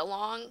plot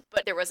along,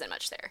 but there wasn't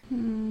much there.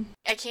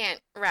 I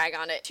can't rag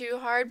on it too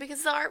hard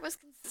because the art was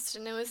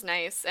consistent, it was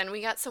nice, and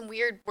we got some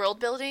weird world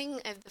building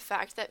of the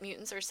fact that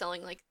mutants are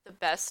selling like the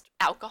best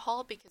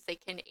alcohol because they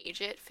can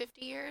age it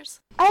 50 years.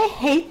 I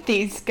hate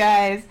these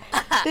guys.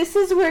 This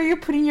is where you're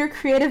putting your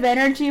creative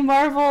energy,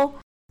 Marvel.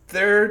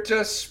 They're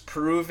just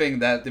proving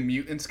that the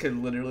mutants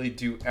can literally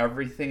do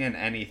everything and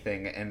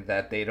anything and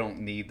that they don't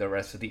need the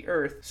rest of the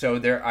Earth. So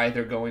they're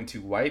either going to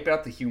wipe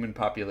out the human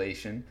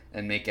population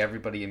and make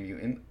everybody a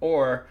mutant,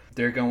 or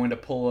they're going to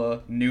pull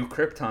a new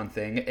Krypton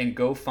thing and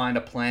go find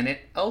a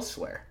planet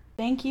elsewhere.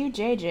 Thank you,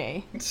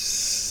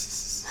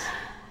 JJ.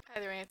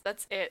 Either way,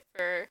 that's it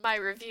for my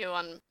review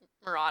on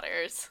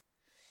Marauders.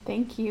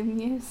 Thank you,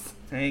 Muse.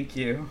 Thank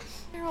you.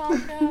 You're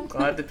welcome.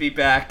 Glad to be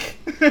back.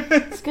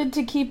 It's good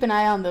to keep an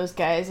eye on those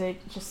guys. I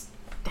just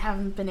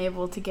haven't been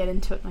able to get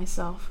into it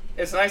myself.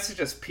 It's nice to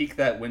just peek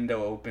that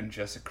window open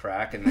just a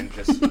crack and then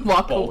just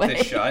Walk bolt away.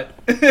 it shut.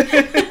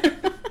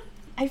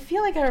 I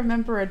feel like I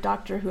remember a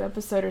Doctor Who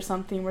episode or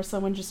something where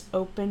someone just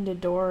opened a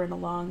door in a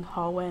long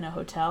hallway in a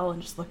hotel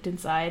and just looked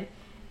inside,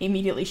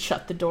 immediately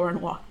shut the door and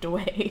walked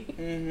away.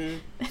 Mm-hmm.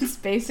 It's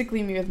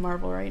basically me with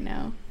Marvel right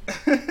now.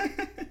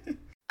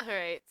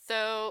 Alright,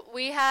 so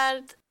we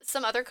had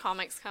some other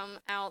comics come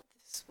out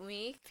this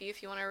week.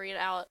 If you want to read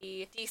out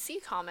the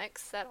DC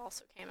comics that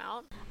also came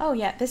out. Oh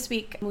yeah, this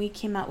week we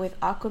came out with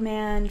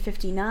Aquaman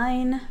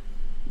 59,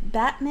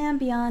 Batman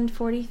Beyond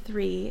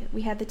 43.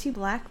 We had the two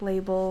Black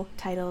Label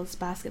titles,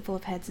 Basketful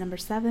of Heads number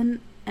 7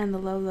 and The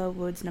Low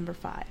Woods number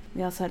 5.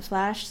 We also had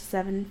Flash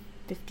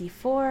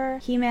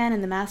 754, He-Man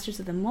and the Masters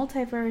of the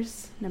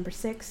Multiverse number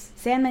 6,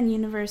 Sandman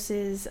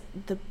Universes,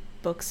 The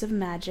Books of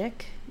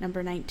Magic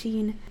number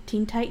 19,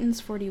 Teen Titans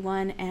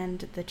 41,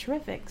 and The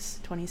Terrifics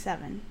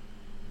 27.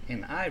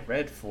 And I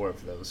read 4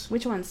 of those.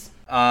 Which ones?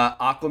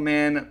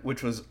 Aquaman,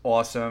 which was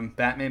awesome.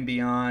 Batman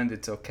Beyond,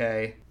 it's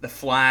okay. The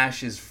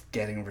Flash is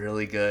getting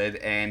really good.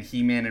 And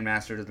He-Man and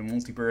Masters of the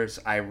Multiverse,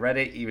 I read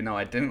it even though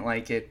I didn't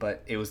like it,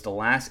 but it was the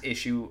last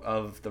issue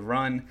of the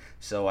run,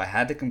 so I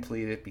had to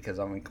complete it because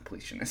I'm a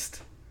completionist.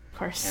 Of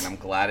course. And I'm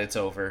glad it's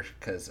over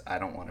because I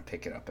don't want to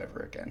pick it up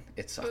ever again.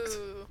 It sucks.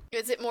 Ooh.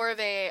 Is it more of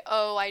a,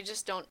 I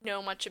just don't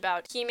know much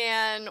about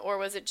He-Man, or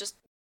was it just...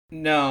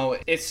 No,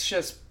 it's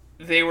just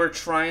they were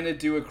trying to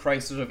do a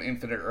Crisis of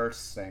Infinite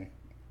Earths thing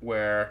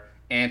where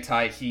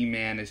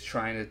anti-He-Man is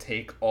trying to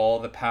take all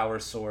the power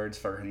swords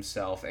for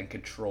himself and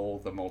control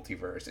the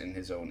multiverse in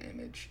his own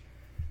image.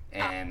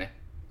 And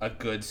a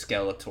good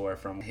Skeletor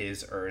from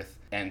his Earth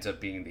ends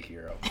up being the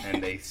hero.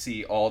 And they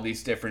see all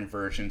these different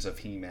versions of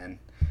He-Man,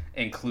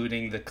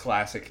 including the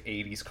classic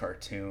 80s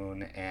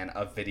cartoon and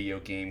a video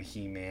game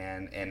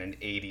He-Man and an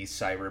 80s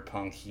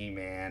cyberpunk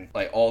He-Man,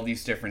 like all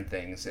these different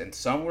things. And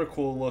some were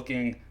cool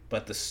looking,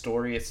 but the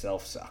story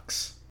itself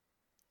sucks.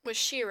 Was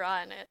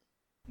She-Ra in it?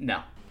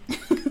 No.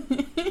 It's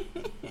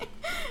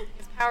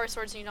power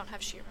swords and you don't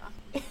have She-Ra.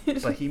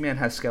 But He-Man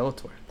has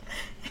Skeletor.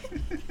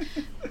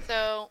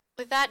 So,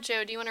 with that,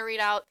 Joe, do you want to read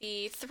out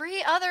the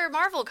 3 other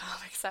Marvel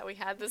comics that we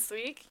had this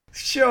week?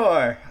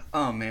 Sure.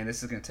 Oh man,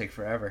 this is going to take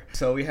forever.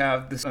 So we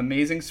have this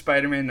Amazing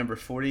Spider-Man number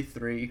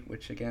 43,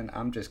 which again,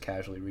 I'm just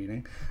casually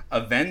reading.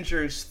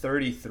 Avengers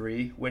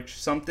 33, which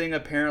something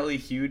apparently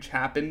huge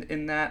happened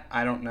in that.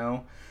 I don't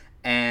know.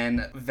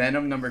 And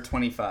Venom number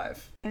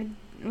 25. I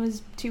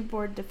was too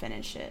bored to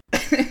finish it.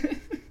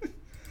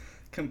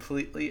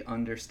 Completely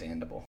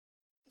understandable.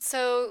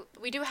 So,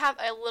 we do have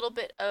a little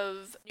bit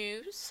of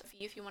news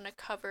if you want to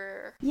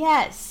cover.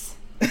 Yes.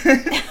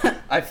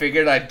 I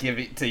figured I'd give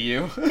it to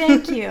you.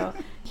 Thank you.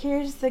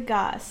 Here's the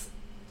goss.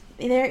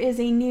 There is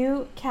a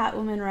new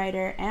Catwoman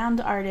writer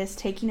and artist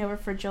taking over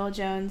for Joel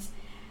Jones.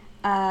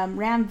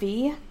 Ram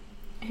V,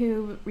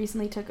 who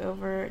recently took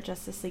over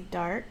Justice League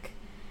Dark,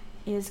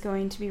 is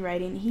going to be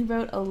writing. He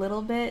wrote a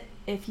little bit.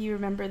 If you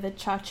remember the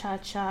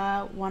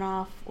Cha-Cha-Cha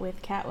one-off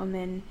with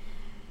Catwoman,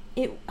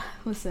 it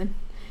was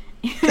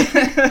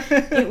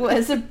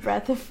a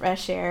breath of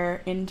fresh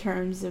air in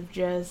terms of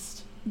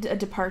just a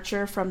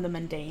departure from the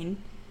mundane.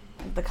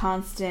 The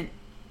constant,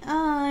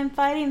 I'm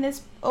fighting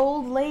this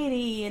old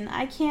lady and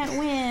I can't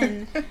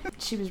win.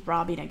 She was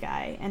robbing a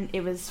guy, and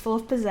it was full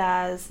of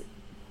pizzazz,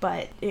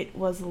 but it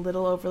was a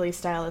little overly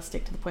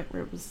stylistic to the point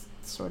where it was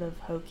sort of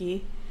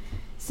hokey.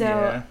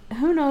 So,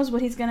 Who knows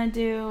what he's gonna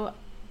do.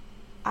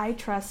 I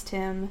trust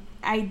him.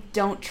 I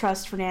don't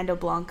trust Fernando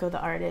Blanco, the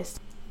artist.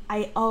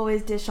 I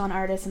always dish on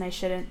artists, and I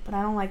shouldn't, but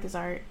I don't like his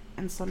art,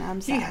 and so now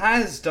I'm sad. He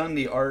has done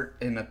the art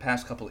in the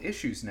past couple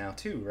issues now,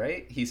 too,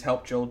 right? He's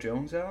helped Joel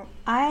Jones out?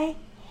 I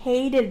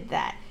hated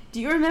that. Do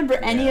you remember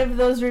any of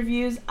those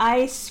reviews?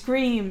 I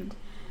screamed.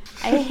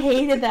 I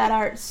hated that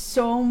art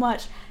so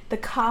much. The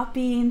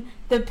copying,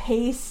 the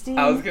pasting.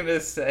 I was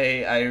gonna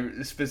say,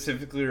 I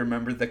specifically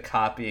remember the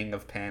copying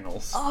of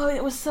panels. Oh,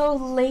 it was so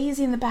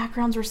lazy, and the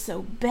backgrounds were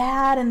so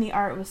bad, and the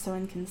art was so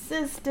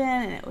inconsistent,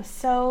 and it was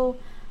so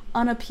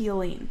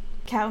unappealing.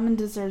 Catwoman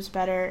deserves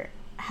better.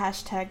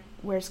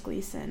 # where's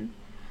Gleason.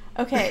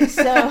 Okay,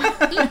 so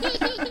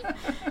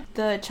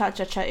the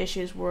Cha-Cha-Cha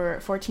issues were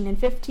 14 and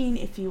 15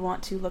 if you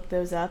want to look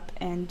those up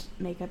and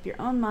make up your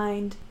own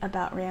mind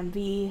about Ram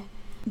V.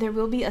 There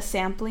will be a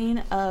sampling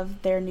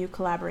of their new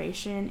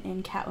collaboration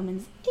in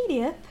Catwoman's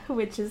 80th,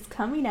 which is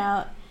coming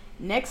out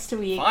next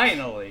week.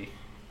 Finally!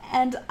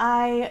 And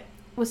I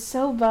was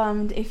so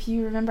bummed. If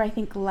you remember, I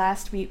think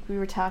last week we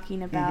were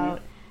talking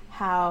about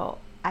how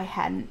I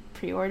hadn't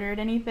pre-ordered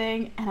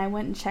anything, and I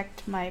went and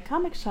checked my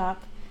comic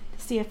shop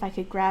to see if I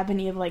could grab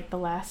any of, like, the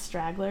last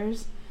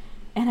stragglers,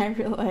 and I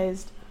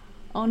realized,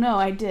 oh no,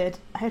 I did.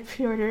 I had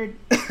pre-ordered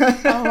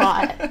a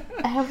lot.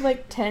 I have,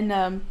 like,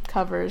 10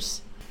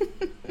 covers.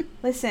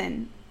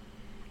 Listen,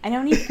 I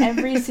don't need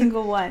every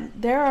single one.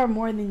 There are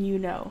more than you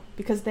know,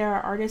 because there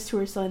are artists who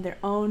are selling their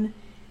own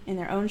in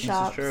their own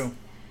shops. This is true.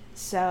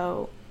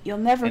 So you'll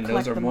never collect them all.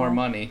 And those are more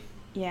money.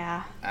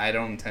 Yeah. I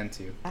don't intend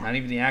to. Not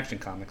even the Action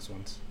Comics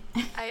ones.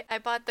 I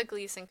bought the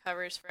Gleason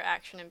covers for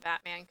Action and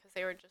Batman because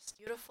they were just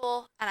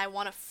beautiful, and I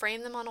want to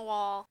frame them on a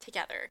wall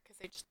together because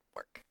they just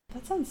work.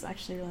 That sounds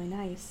actually really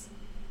nice.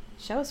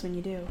 Show us when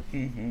you do.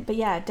 Mm-hmm. But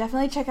yeah,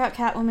 definitely check out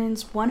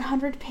Catwoman's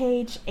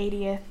 100-page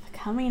 80th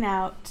coming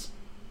out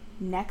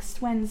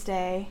next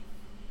Wednesday.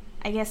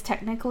 I guess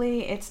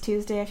technically it's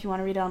Tuesday if you want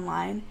to read it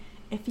online.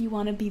 If you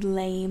want to be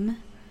lame.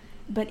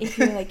 But if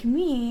you're like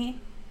me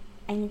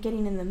and you're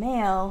getting in the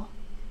mail,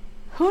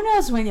 who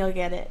knows when you'll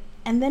get it.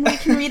 And then we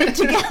can read it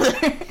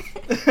together.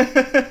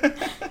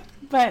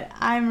 But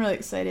I'm really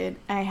excited.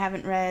 I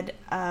haven't read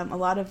a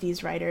lot of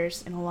these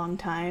writers in a long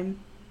time.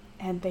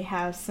 And they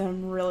have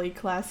some really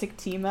classic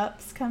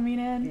team-ups coming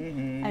in.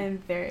 Mm-hmm. I'm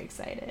very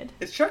excited.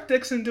 Is Chuck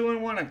Dixon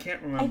doing one? I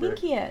can't remember. I think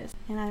he is.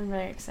 And I'm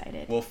very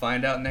excited. We'll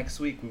find out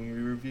next week when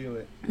we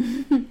review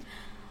it.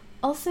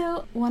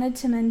 Also, wanted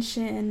to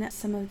mention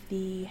some of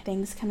the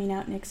things coming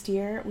out next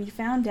year. We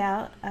found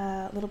out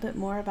a little bit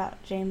more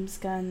about James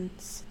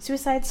Gunn's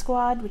Suicide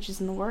Squad, which is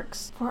in the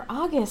works for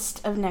August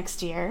of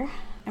next year.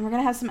 And we're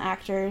going to have some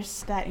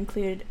actors that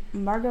include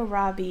Margot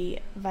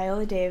Robbie,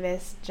 Viola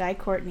Davis, Jai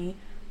Courtney,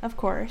 of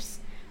course.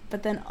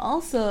 But then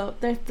also,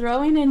 they're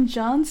throwing in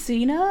John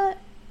Cena,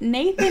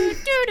 Nathan,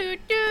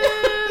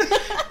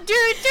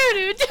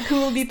 who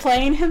will be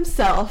playing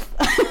himself.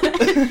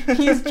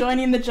 He's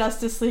joining the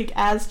Justice League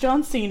as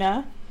John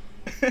Cena.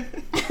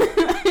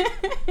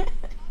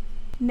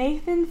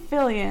 Nathan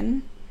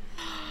Fillion.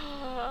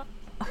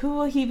 Who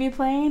will he be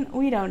playing?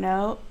 We don't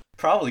know.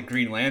 Probably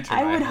Green Lantern.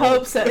 I would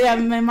hope so. Yeah,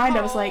 in my mind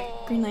I was like,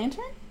 Green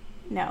Lantern?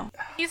 No.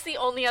 He's the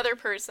only other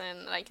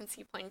person that I can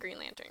see playing Green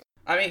Lantern.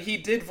 I mean, he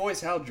did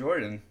voice Hal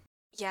Jordan.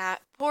 Yeah,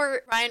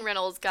 poor Ryan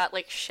Reynolds got,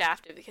 like,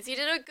 shafted because he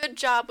did a good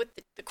job with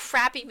the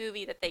crappy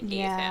movie that they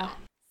gave him.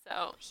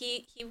 So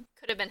he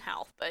could have been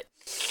Hal, but...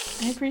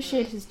 I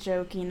appreciate his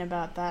joking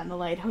about that in the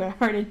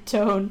lighthearted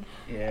tone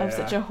of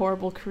such a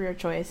horrible career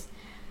choice.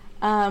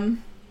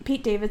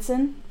 Pete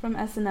Davidson from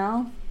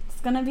SNL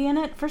is going to be in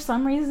it for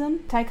some reason.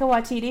 Taika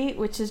Waititi,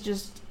 which is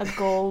just a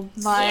gold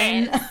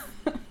mine. Yes.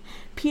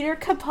 Peter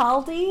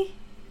Capaldi.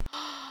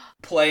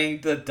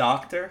 Playing the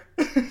Doctor?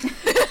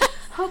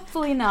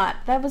 Hopefully not.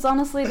 That was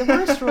honestly the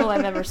worst role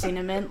I've ever seen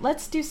him in.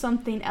 Let's do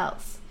something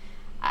else.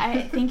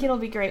 I think it'll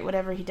be great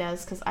whatever he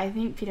does, because I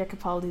think Peter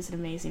Capaldi's an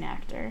amazing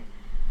actor.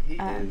 He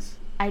is.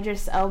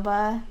 Idris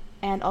Elba,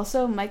 and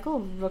also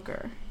Michael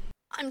Rooker.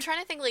 I'm trying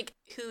to think, like,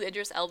 who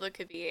Idris Elba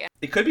could be.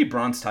 It could be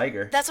Bronze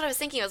Tiger. That's what I was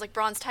thinking. I was like,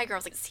 Bronze Tiger. I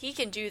was like, he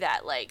can do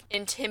that, like,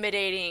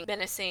 intimidating,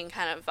 menacing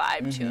kind of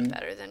vibe to him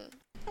better than...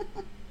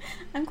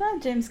 I'm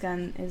glad James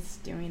Gunn is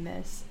doing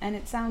this, and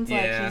it sounds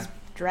like he's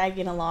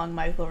dragging along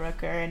Michael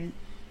Rooker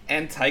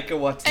and Taika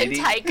Waititi.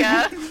 And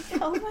Taika.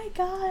 Oh my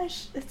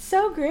gosh, it's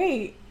so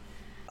great.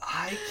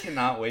 I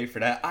cannot wait for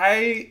that.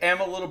 I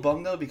am a little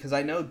bummed though because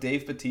I know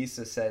Dave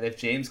Bautista said if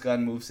James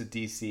Gunn moves to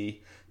DC,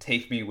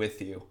 take me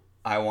with you.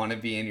 I want to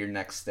be in your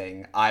next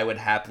thing. I would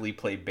happily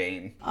play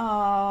Bane.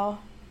 Oh,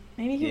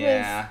 maybe he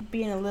was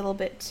being a little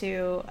bit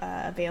too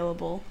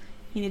available.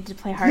 He needed to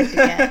play hard to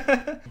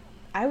get.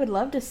 I would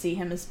love to see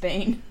him as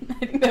Bane.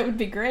 I think that would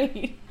be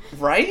great.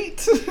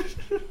 Right?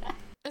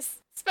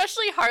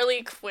 Especially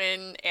Harley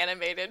Quinn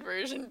animated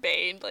version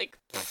Bane. Like,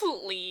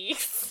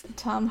 please.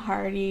 Tom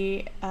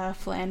Hardy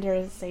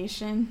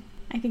Flandersation.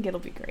 I think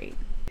it'll be great.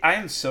 I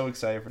am so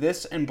excited for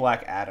this, and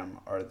Black Adam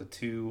are the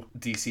two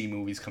DC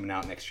movies coming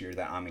out next year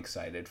that I'm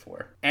excited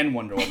for. And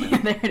Wonder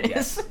Woman. There it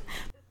is.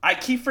 I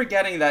keep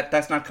forgetting that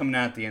that's not coming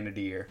out at the end of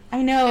the year.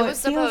 I know, it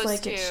was feels supposed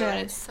like to, it should.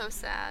 It's so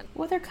sad.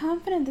 Well, they're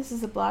confident this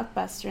is a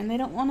blockbuster, and they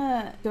don't want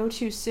to go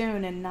too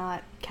soon and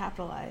not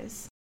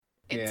capitalize.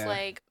 It's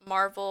like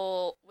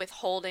Marvel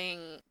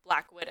withholding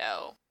Black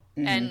Widow,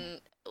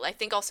 and I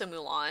think also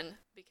Mulan,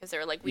 because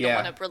they're like, we don't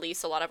want to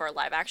release a lot of our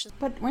live actions.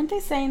 But weren't they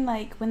saying,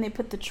 like, when they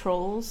put the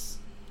Trolls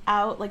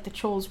out, like the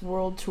Trolls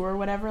World Tour or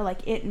whatever,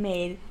 like, it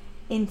made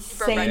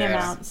insane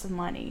amounts of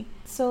money.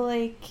 So,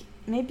 like,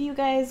 maybe you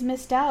guys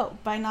missed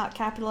out by not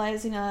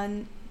capitalizing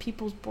on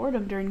people's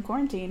boredom during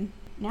quarantine.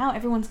 Now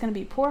everyone's going to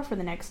be poor for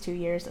the next 2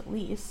 years at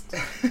least,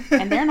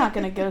 and they're not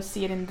going to go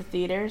see it in the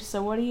theaters,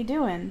 so what are you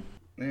doing?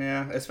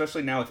 Yeah,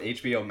 especially now with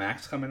HBO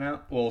Max coming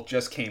out. Well,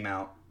 just came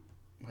out.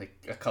 like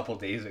a couple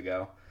days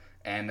ago,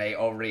 and they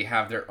already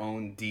have their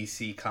own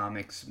DC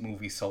Comics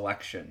movie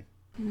selection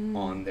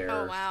on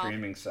their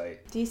streaming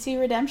site. DC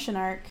Redemption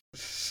arc.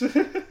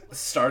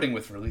 Starting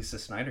with release the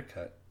Snyder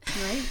Cut.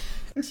 Right?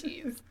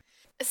 Jeez.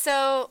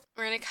 So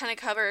we're going to kind of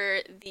cover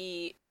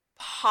the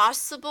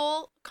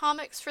possible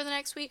comics for the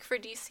next week for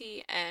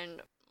DC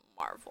and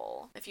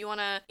Marvel. If you want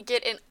to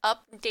get an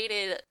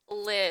updated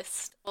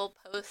list, we'll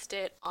post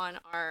it on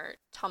our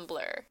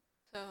Tumblr.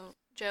 So,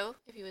 Joe,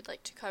 if you would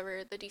like to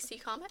cover the DC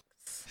comics.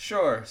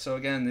 Sure. So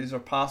again, these are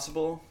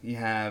possible. You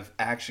have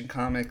Action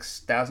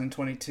Comics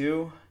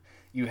 1022.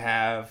 You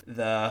have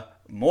the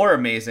more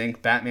amazing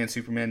Batman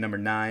Superman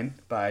 #9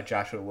 by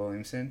Joshua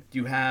Williamson.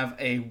 You have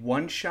a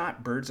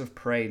one-shot Birds of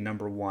Prey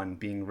 #1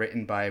 being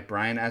written by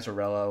Brian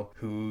Azzarello,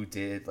 who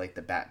did like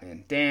the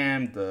Batman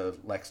Damned, the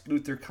Lex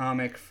Luthor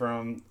comic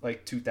from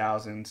like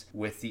 2000s,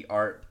 with the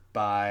art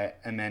by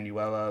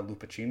Emanuela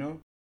Lupacchino.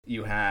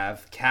 You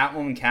have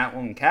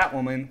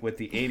Catwoman with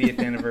the 80th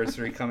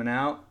anniversary coming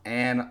out,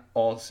 and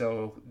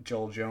also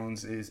Joel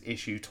Jones is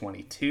issue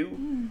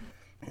 22.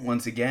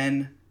 Once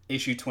again,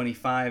 issue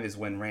 25 is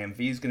when Ram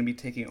V is going to be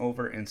taking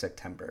over in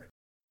September.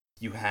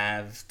 You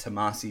have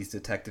Tomasi's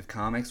Detective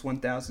Comics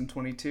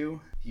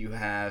 1022. You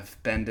have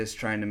Bendis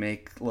trying to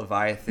make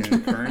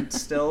Leviathan current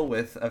still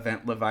with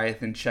Event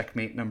Leviathan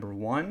Checkmate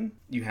 #1.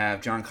 You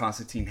have John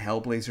Constantine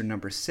Hellblazer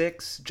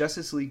 #6,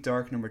 Justice League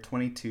Dark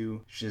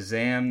 #22,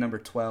 Shazam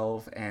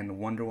 #12, and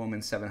Wonder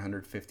Woman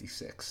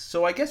 756.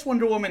 So I guess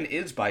Wonder Woman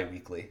is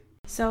bi-weekly.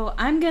 So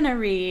I'm going to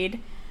read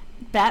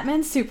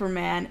Batman,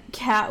 Superman,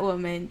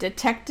 Catwoman,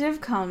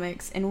 Detective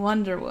Comics, and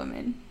Wonder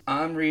Woman.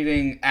 I'm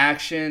reading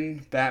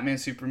Action, Batman,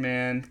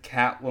 Superman,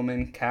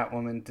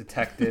 Catwoman,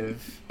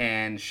 Detective,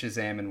 and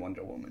Shazam and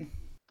Wonder Woman.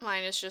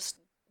 Mine is just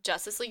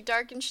Justice League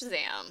Dark and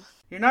Shazam.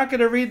 You're not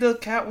going to read the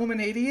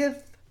Catwoman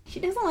 80th?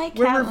 She doesn't like Catwoman.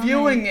 We're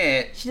reviewing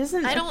it. She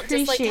doesn't I don't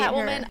appreciate dislike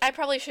Catwoman. her. I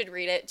probably should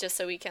read it just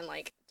so we can,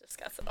 like,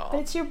 discuss it all.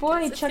 But it's your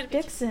boy, It's Chuck gonna be-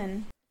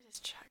 Dixon. It is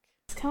Chuck.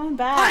 He's coming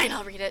back. Fine,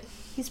 I'll read it.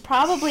 He's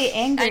probably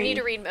angry. I need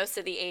to read most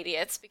of the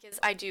 80ths because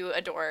I do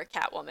adore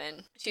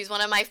Catwoman. She's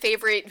one of my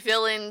favorite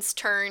villains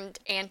turned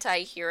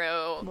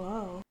anti-hero,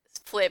 Whoa.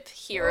 flip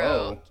hero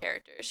Whoa.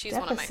 characters. She's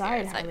Step one of my aside,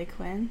 favorites. Harley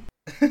Quinn.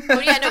 Oh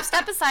yeah, no,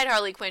 step aside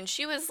Harley Quinn.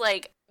 She was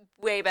like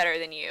way better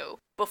than you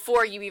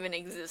before you even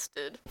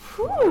existed.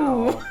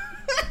 Whew.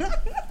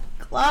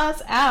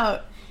 Claws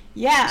out.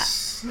 Yeah.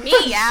 Me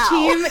out.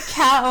 Team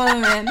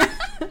Catwoman.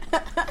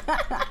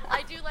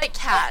 I do like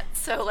cat,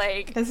 so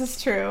like This is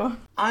true.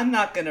 I'm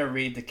not going to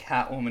read the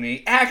Catwoman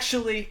 8.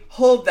 Actually,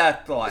 hold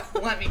that thought.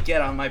 Let me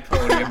get on my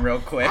podium real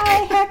quick.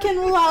 I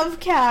heckin' love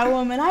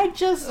Catwoman. I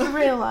just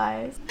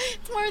realized.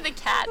 it's more the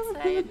cats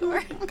that I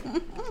adore.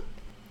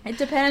 It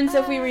depends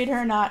if we read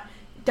her or not.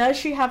 Does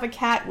she have a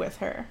cat with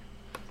her?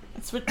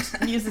 That's what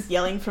Muse is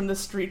yelling from the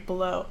street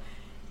below.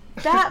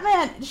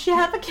 Batman, does she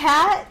have a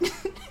cat?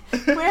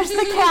 Where's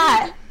the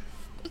cat?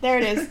 There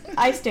it is.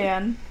 I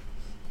stand.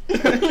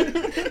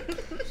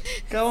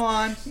 Go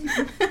on.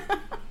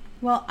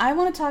 Well, I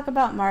want to talk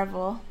about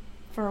Marvel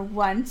for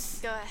once.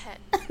 Go ahead.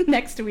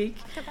 Next week.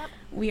 Talk about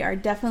We are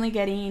definitely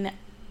getting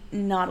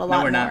not a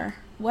lot we're more. not.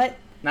 What?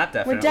 Not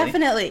definitely. We're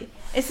definitely.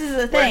 This is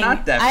the thing.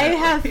 not I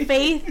have definitely.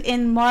 faith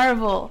in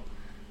Marvel.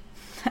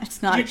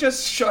 That's not. You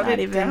just shut not it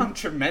even- down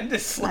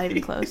tremendously. Not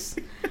even close.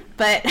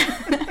 But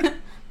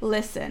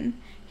listen,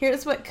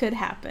 here's what could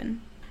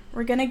happen.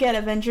 We're gonna get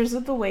Avengers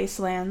of the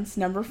Wastelands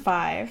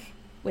 #5,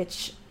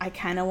 which I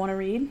kind of want to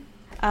read.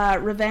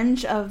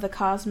 Revenge of the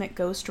Cosmic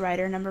Ghost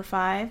Rider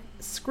 #5.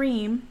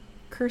 Scream,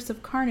 Curse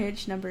of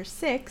Carnage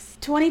 #6.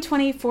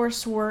 2020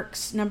 Force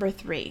Works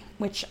 #3,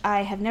 which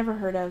I have never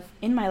heard of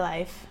in my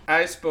life.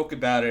 I spoke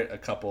about it a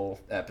couple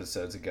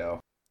episodes ago.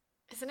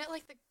 Isn't it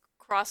like the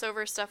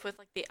crossover stuff with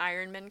like the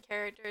Iron Man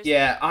characters?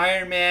 Yeah,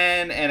 Iron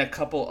Man and a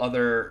couple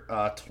other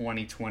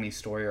 2020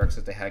 story arcs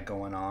that they had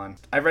going on.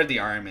 I read the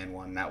Iron Man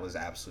one. That was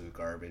absolute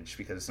garbage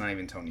because it's not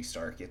even Tony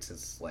Stark. It's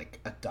his like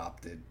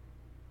adopted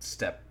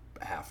step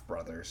half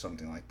brother or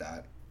something like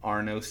that.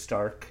 Arno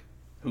Stark,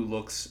 who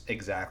looks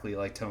exactly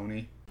like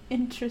Tony.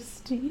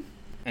 Interesting.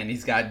 And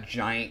he's got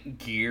giant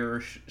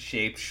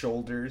gear-shaped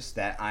shoulders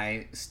that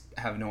I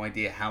have no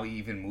idea how he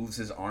even moves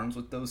his arms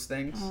with those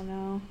things. Oh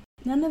no.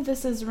 None of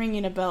this is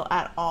ringing a bell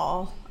at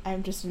all.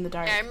 I'm just in the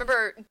dark. Yeah, I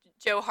remember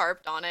Joe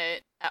harped on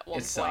it at one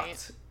It point.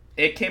 sucked.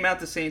 It came out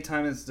the same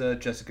time as the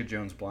Jessica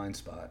Jones Blind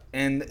Spot.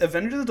 And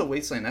Avengers of the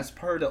Wasteland, that's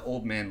part of the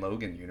Old Man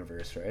Logan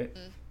universe, right?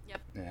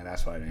 Yep. Yeah,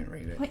 that's why I didn't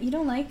read it. What, you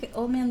don't like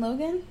Old Man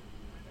Logan?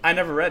 I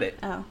never read it.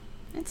 Oh,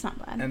 it's not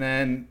bad. And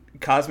then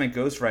Cosmic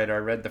Ghost Rider, I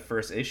read the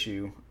first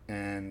issue,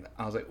 and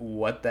I was like,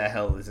 what the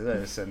hell is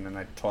this? And then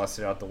I tossed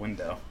it out the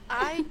window.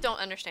 I don't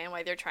understand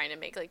why they're trying to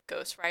make like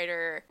Ghost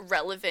Rider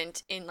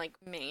relevant in like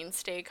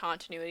mainstay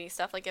continuity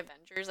stuff like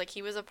Avengers. Like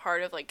he was a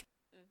part of like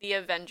the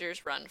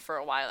Avengers run for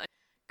a while. And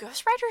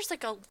Ghost Rider's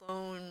like a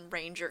Lone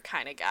Ranger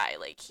kind of guy.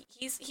 Like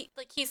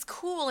he's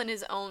cool in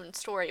his own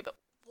story, but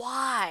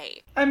why?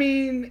 I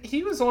mean,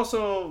 he was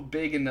also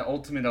big in the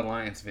Ultimate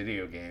Alliance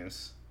video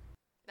games.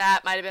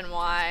 That might have been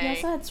why. He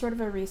also had sort of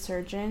a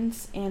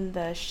resurgence in the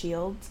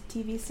S.H.I.E.L.D.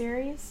 TV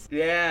series.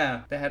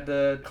 Yeah, they had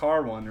the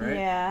car one, right?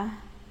 Yeah.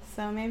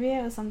 So maybe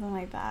it was something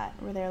like that,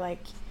 where they're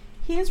like,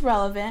 he's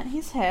relevant,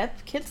 he's hip,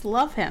 kids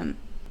love him.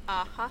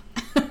 Uh-huh.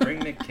 Bring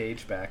Nick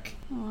Cage back.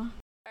 Aw.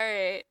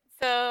 Alright,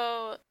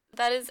 so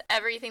that is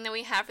everything that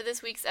we have for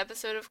this week's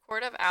episode of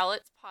Court of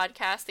Owlets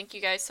podcast. Thank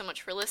you guys so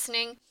much for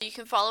listening. You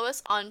can follow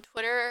us on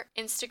Twitter,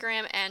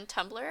 Instagram, and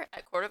Tumblr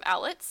at Court of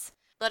Owlets.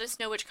 Let us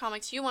know which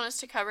comics you want us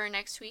to cover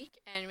next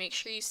week, and make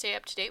sure you stay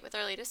up to date with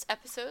our latest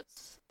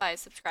episodes by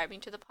subscribing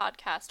to the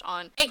podcast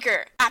on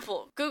Anchor,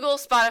 Apple, Google,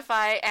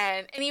 Spotify,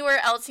 and anywhere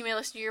else you may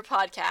listen to your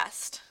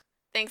podcast.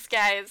 Thanks,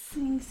 guys.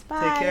 Thanks, bye.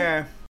 Take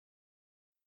care.